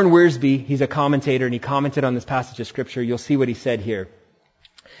 Warren Wiersbe, he's a commentator, and he commented on this passage of Scripture. You'll see what he said here.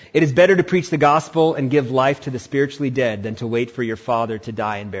 It is better to preach the gospel and give life to the spiritually dead than to wait for your father to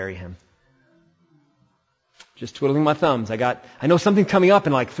die and bury him. Just twiddling my thumbs. I know something's coming up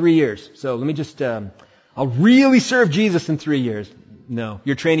in 3 years. So let me just, I'll really serve Jesus in 3 years. No,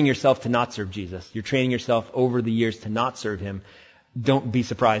 you're training yourself to not serve Jesus. You're training yourself over the years to not serve Him. Don't be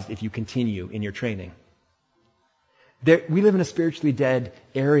surprised if you continue in your training. We live in a spiritually dead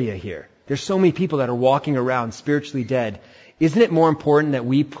area here. There's so many people that are walking around spiritually dead. Isn't it more important that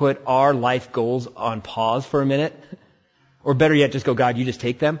we put our life goals on pause for a minute? Or better yet, just go, God, you just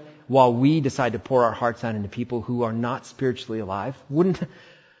take them, while we decide to pour our hearts out into people who are not spiritually alive?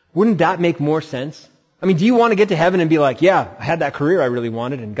 Wouldn't that make more sense? I mean, do you want to get to heaven and be like, yeah, I had that career I really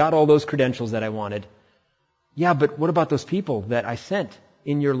wanted and got all those credentials that I wanted? Yeah, but what about those people that I sent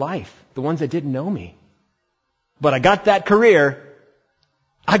in your life? The ones that didn't know me. But I got that career.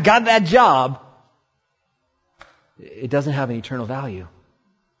 I got that job. It doesn't have an eternal value.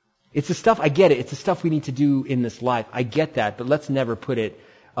 It's the stuff, I get it. It's the stuff we need to do in this life. I get that, but let's never put it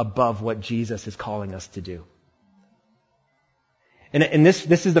above what Jesus is calling us to do. And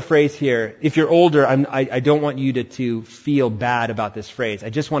this is the phrase here. If you're older, I don't want you to feel bad about this phrase. I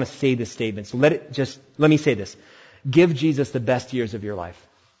just want to say this statement. So let me say this. Give Jesus the best years of your life.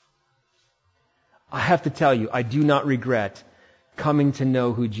 I have to tell you, I do not regret coming to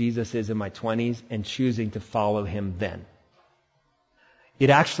know who Jesus is in my 20s and choosing to follow Him then. It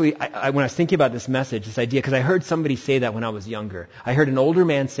actually, when I was thinking about this message, this idea, because I heard somebody say that when I was younger. I heard an older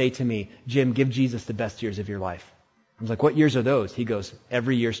man say to me, Jim, give Jesus the best years of your life. I was like, what years are those? He goes,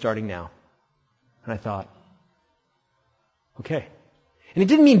 every year starting now. And I thought, okay. And it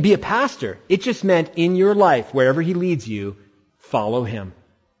didn't mean be a pastor. It just meant in your life, wherever He leads you, follow Him.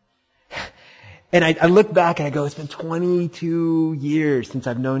 And I look back and I go, it's been 22 years since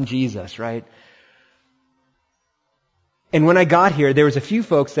I've known Jesus, right? And when I got here, there was a few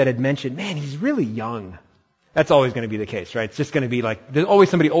folks that had mentioned, man, he's really young. That's always going to be the case, right? It's just going to be there's always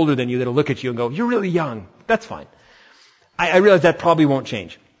somebody older than you that'll look at you and go, you're really young. That's fine. I realize that probably won't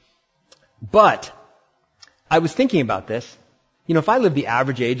change. But I was thinking about this. If I live the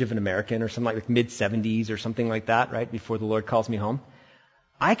average age of an American or something like mid-70s or something like that, right, before the Lord calls me home,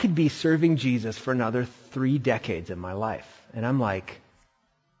 I could be serving Jesus for another 3 decades in my life. And I'm like,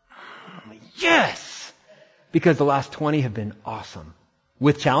 yes! Because the last 20 have been awesome.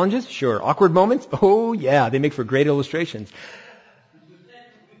 With challenges? Sure. Awkward moments? Oh yeah, they make for great illustrations.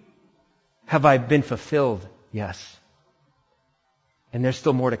 Have I been fulfilled? Yes. And there's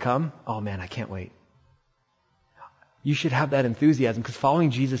still more to come? Oh man, I can't wait. You should have that enthusiasm, because following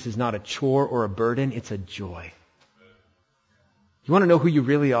Jesus is not a chore or a burden, it's a joy. You want to know who you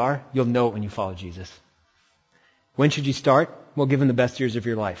really are? You'll know it when you follow Jesus. When should you start? Well, give Him the best years of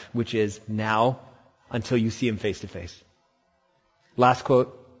your life, which is now until you see Him face to face. Last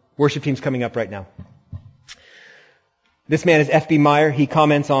quote. Worship team's coming up right now. This man is F.B. Meyer. He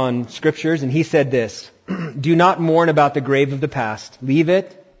comments on scriptures, and he said this: do not mourn about the grave of the past. Leave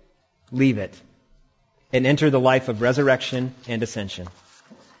it, and enter the life of resurrection and ascension.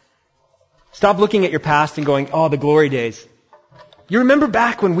 Stop looking at your past and going, oh, the glory days. You remember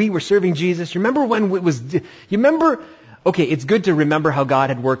back when we were serving Jesus? You remember when it was, okay, it's good to remember how God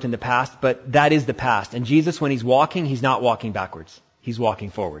had worked in the past, but that is the past. And Jesus, when He's walking, He's not walking backwards. He's walking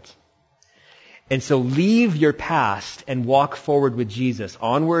forwards. And so leave your past and walk forward with Jesus,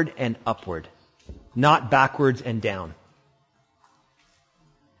 onward and upward, not backwards and down.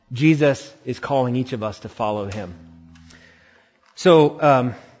 Jesus is calling each of us to follow Him.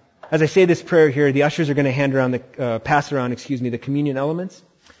 So, as I say this prayer here, the ushers are going to pass around the communion elements.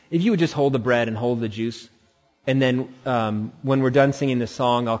 If you would just hold the bread and hold the juice, and then when we're done singing the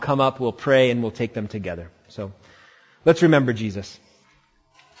song, I'll come up, we'll pray, and we'll take them together. So, let's remember Jesus.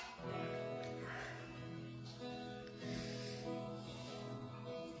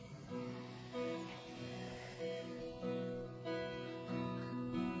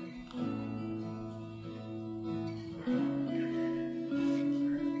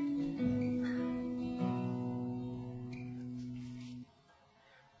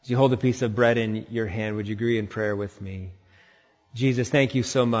 As you hold a piece of bread in your hand, would you agree in prayer with me? Jesus, thank you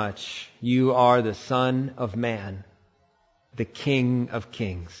so much. You are the Son of Man, the King of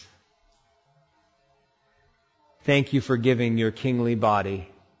Kings. Thank you for giving your kingly body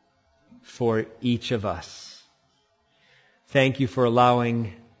for each of us. Thank you for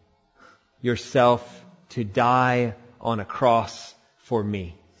allowing yourself to die on a cross for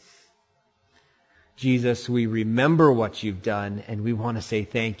me. Jesus, we remember what you've done, and we want to say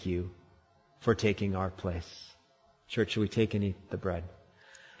thank you for taking our place. Church, shall we take and eat the bread?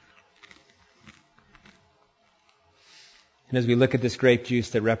 And as we look at this grape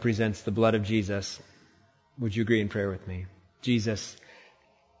juice that represents the blood of Jesus, would you agree in prayer with me? Jesus,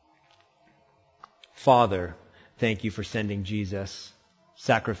 Father, thank you for sending Jesus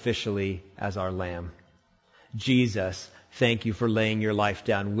sacrificially as our lamb. Jesus, thank you for laying your life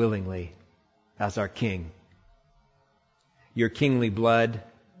down willingly as our King. Your kingly blood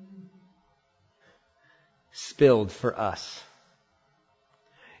spilled for us.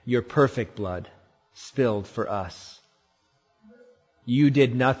 Your perfect blood spilled for us. You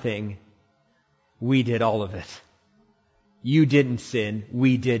did nothing. We did all of it. You didn't sin.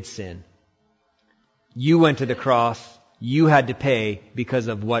 We did sin. You went to the cross. You had to pay because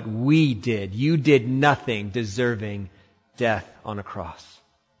of what we did. You did nothing deserving death on a cross.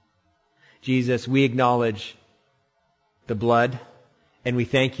 Jesus, we acknowledge the blood, and we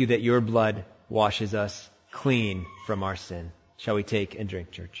thank you that your blood washes us clean from our sin. Shall we take and drink,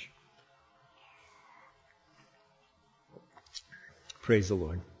 church? Praise the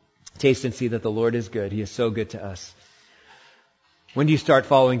Lord. Taste and see that the Lord is good. He is so good to us. When do you start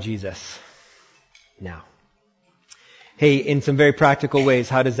following Jesus? Now. Hey, in some very practical ways,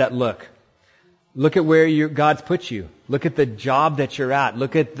 how does that look? Look at where God's put you. Look at the job that you're at.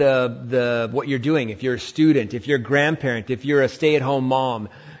 Look at what you're doing. If you're a student, if you're a grandparent, if you're a stay-at-home mom,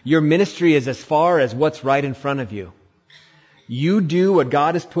 your ministry is as far as what's right in front of you. You do what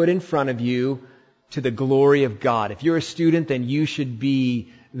God has put in front of you to the glory of God. If you're a student, then you should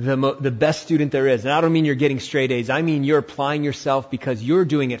be the best student there is. And I don't mean you're getting straight A's. I mean you're applying yourself because you're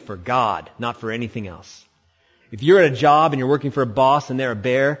doing it for God, not for anything else. If you're at a job and you're working for a boss and they're a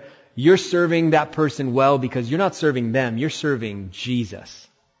bear, you're serving that person well because you're not serving them. You're serving Jesus.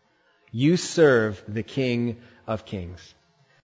 You serve the King of Kings.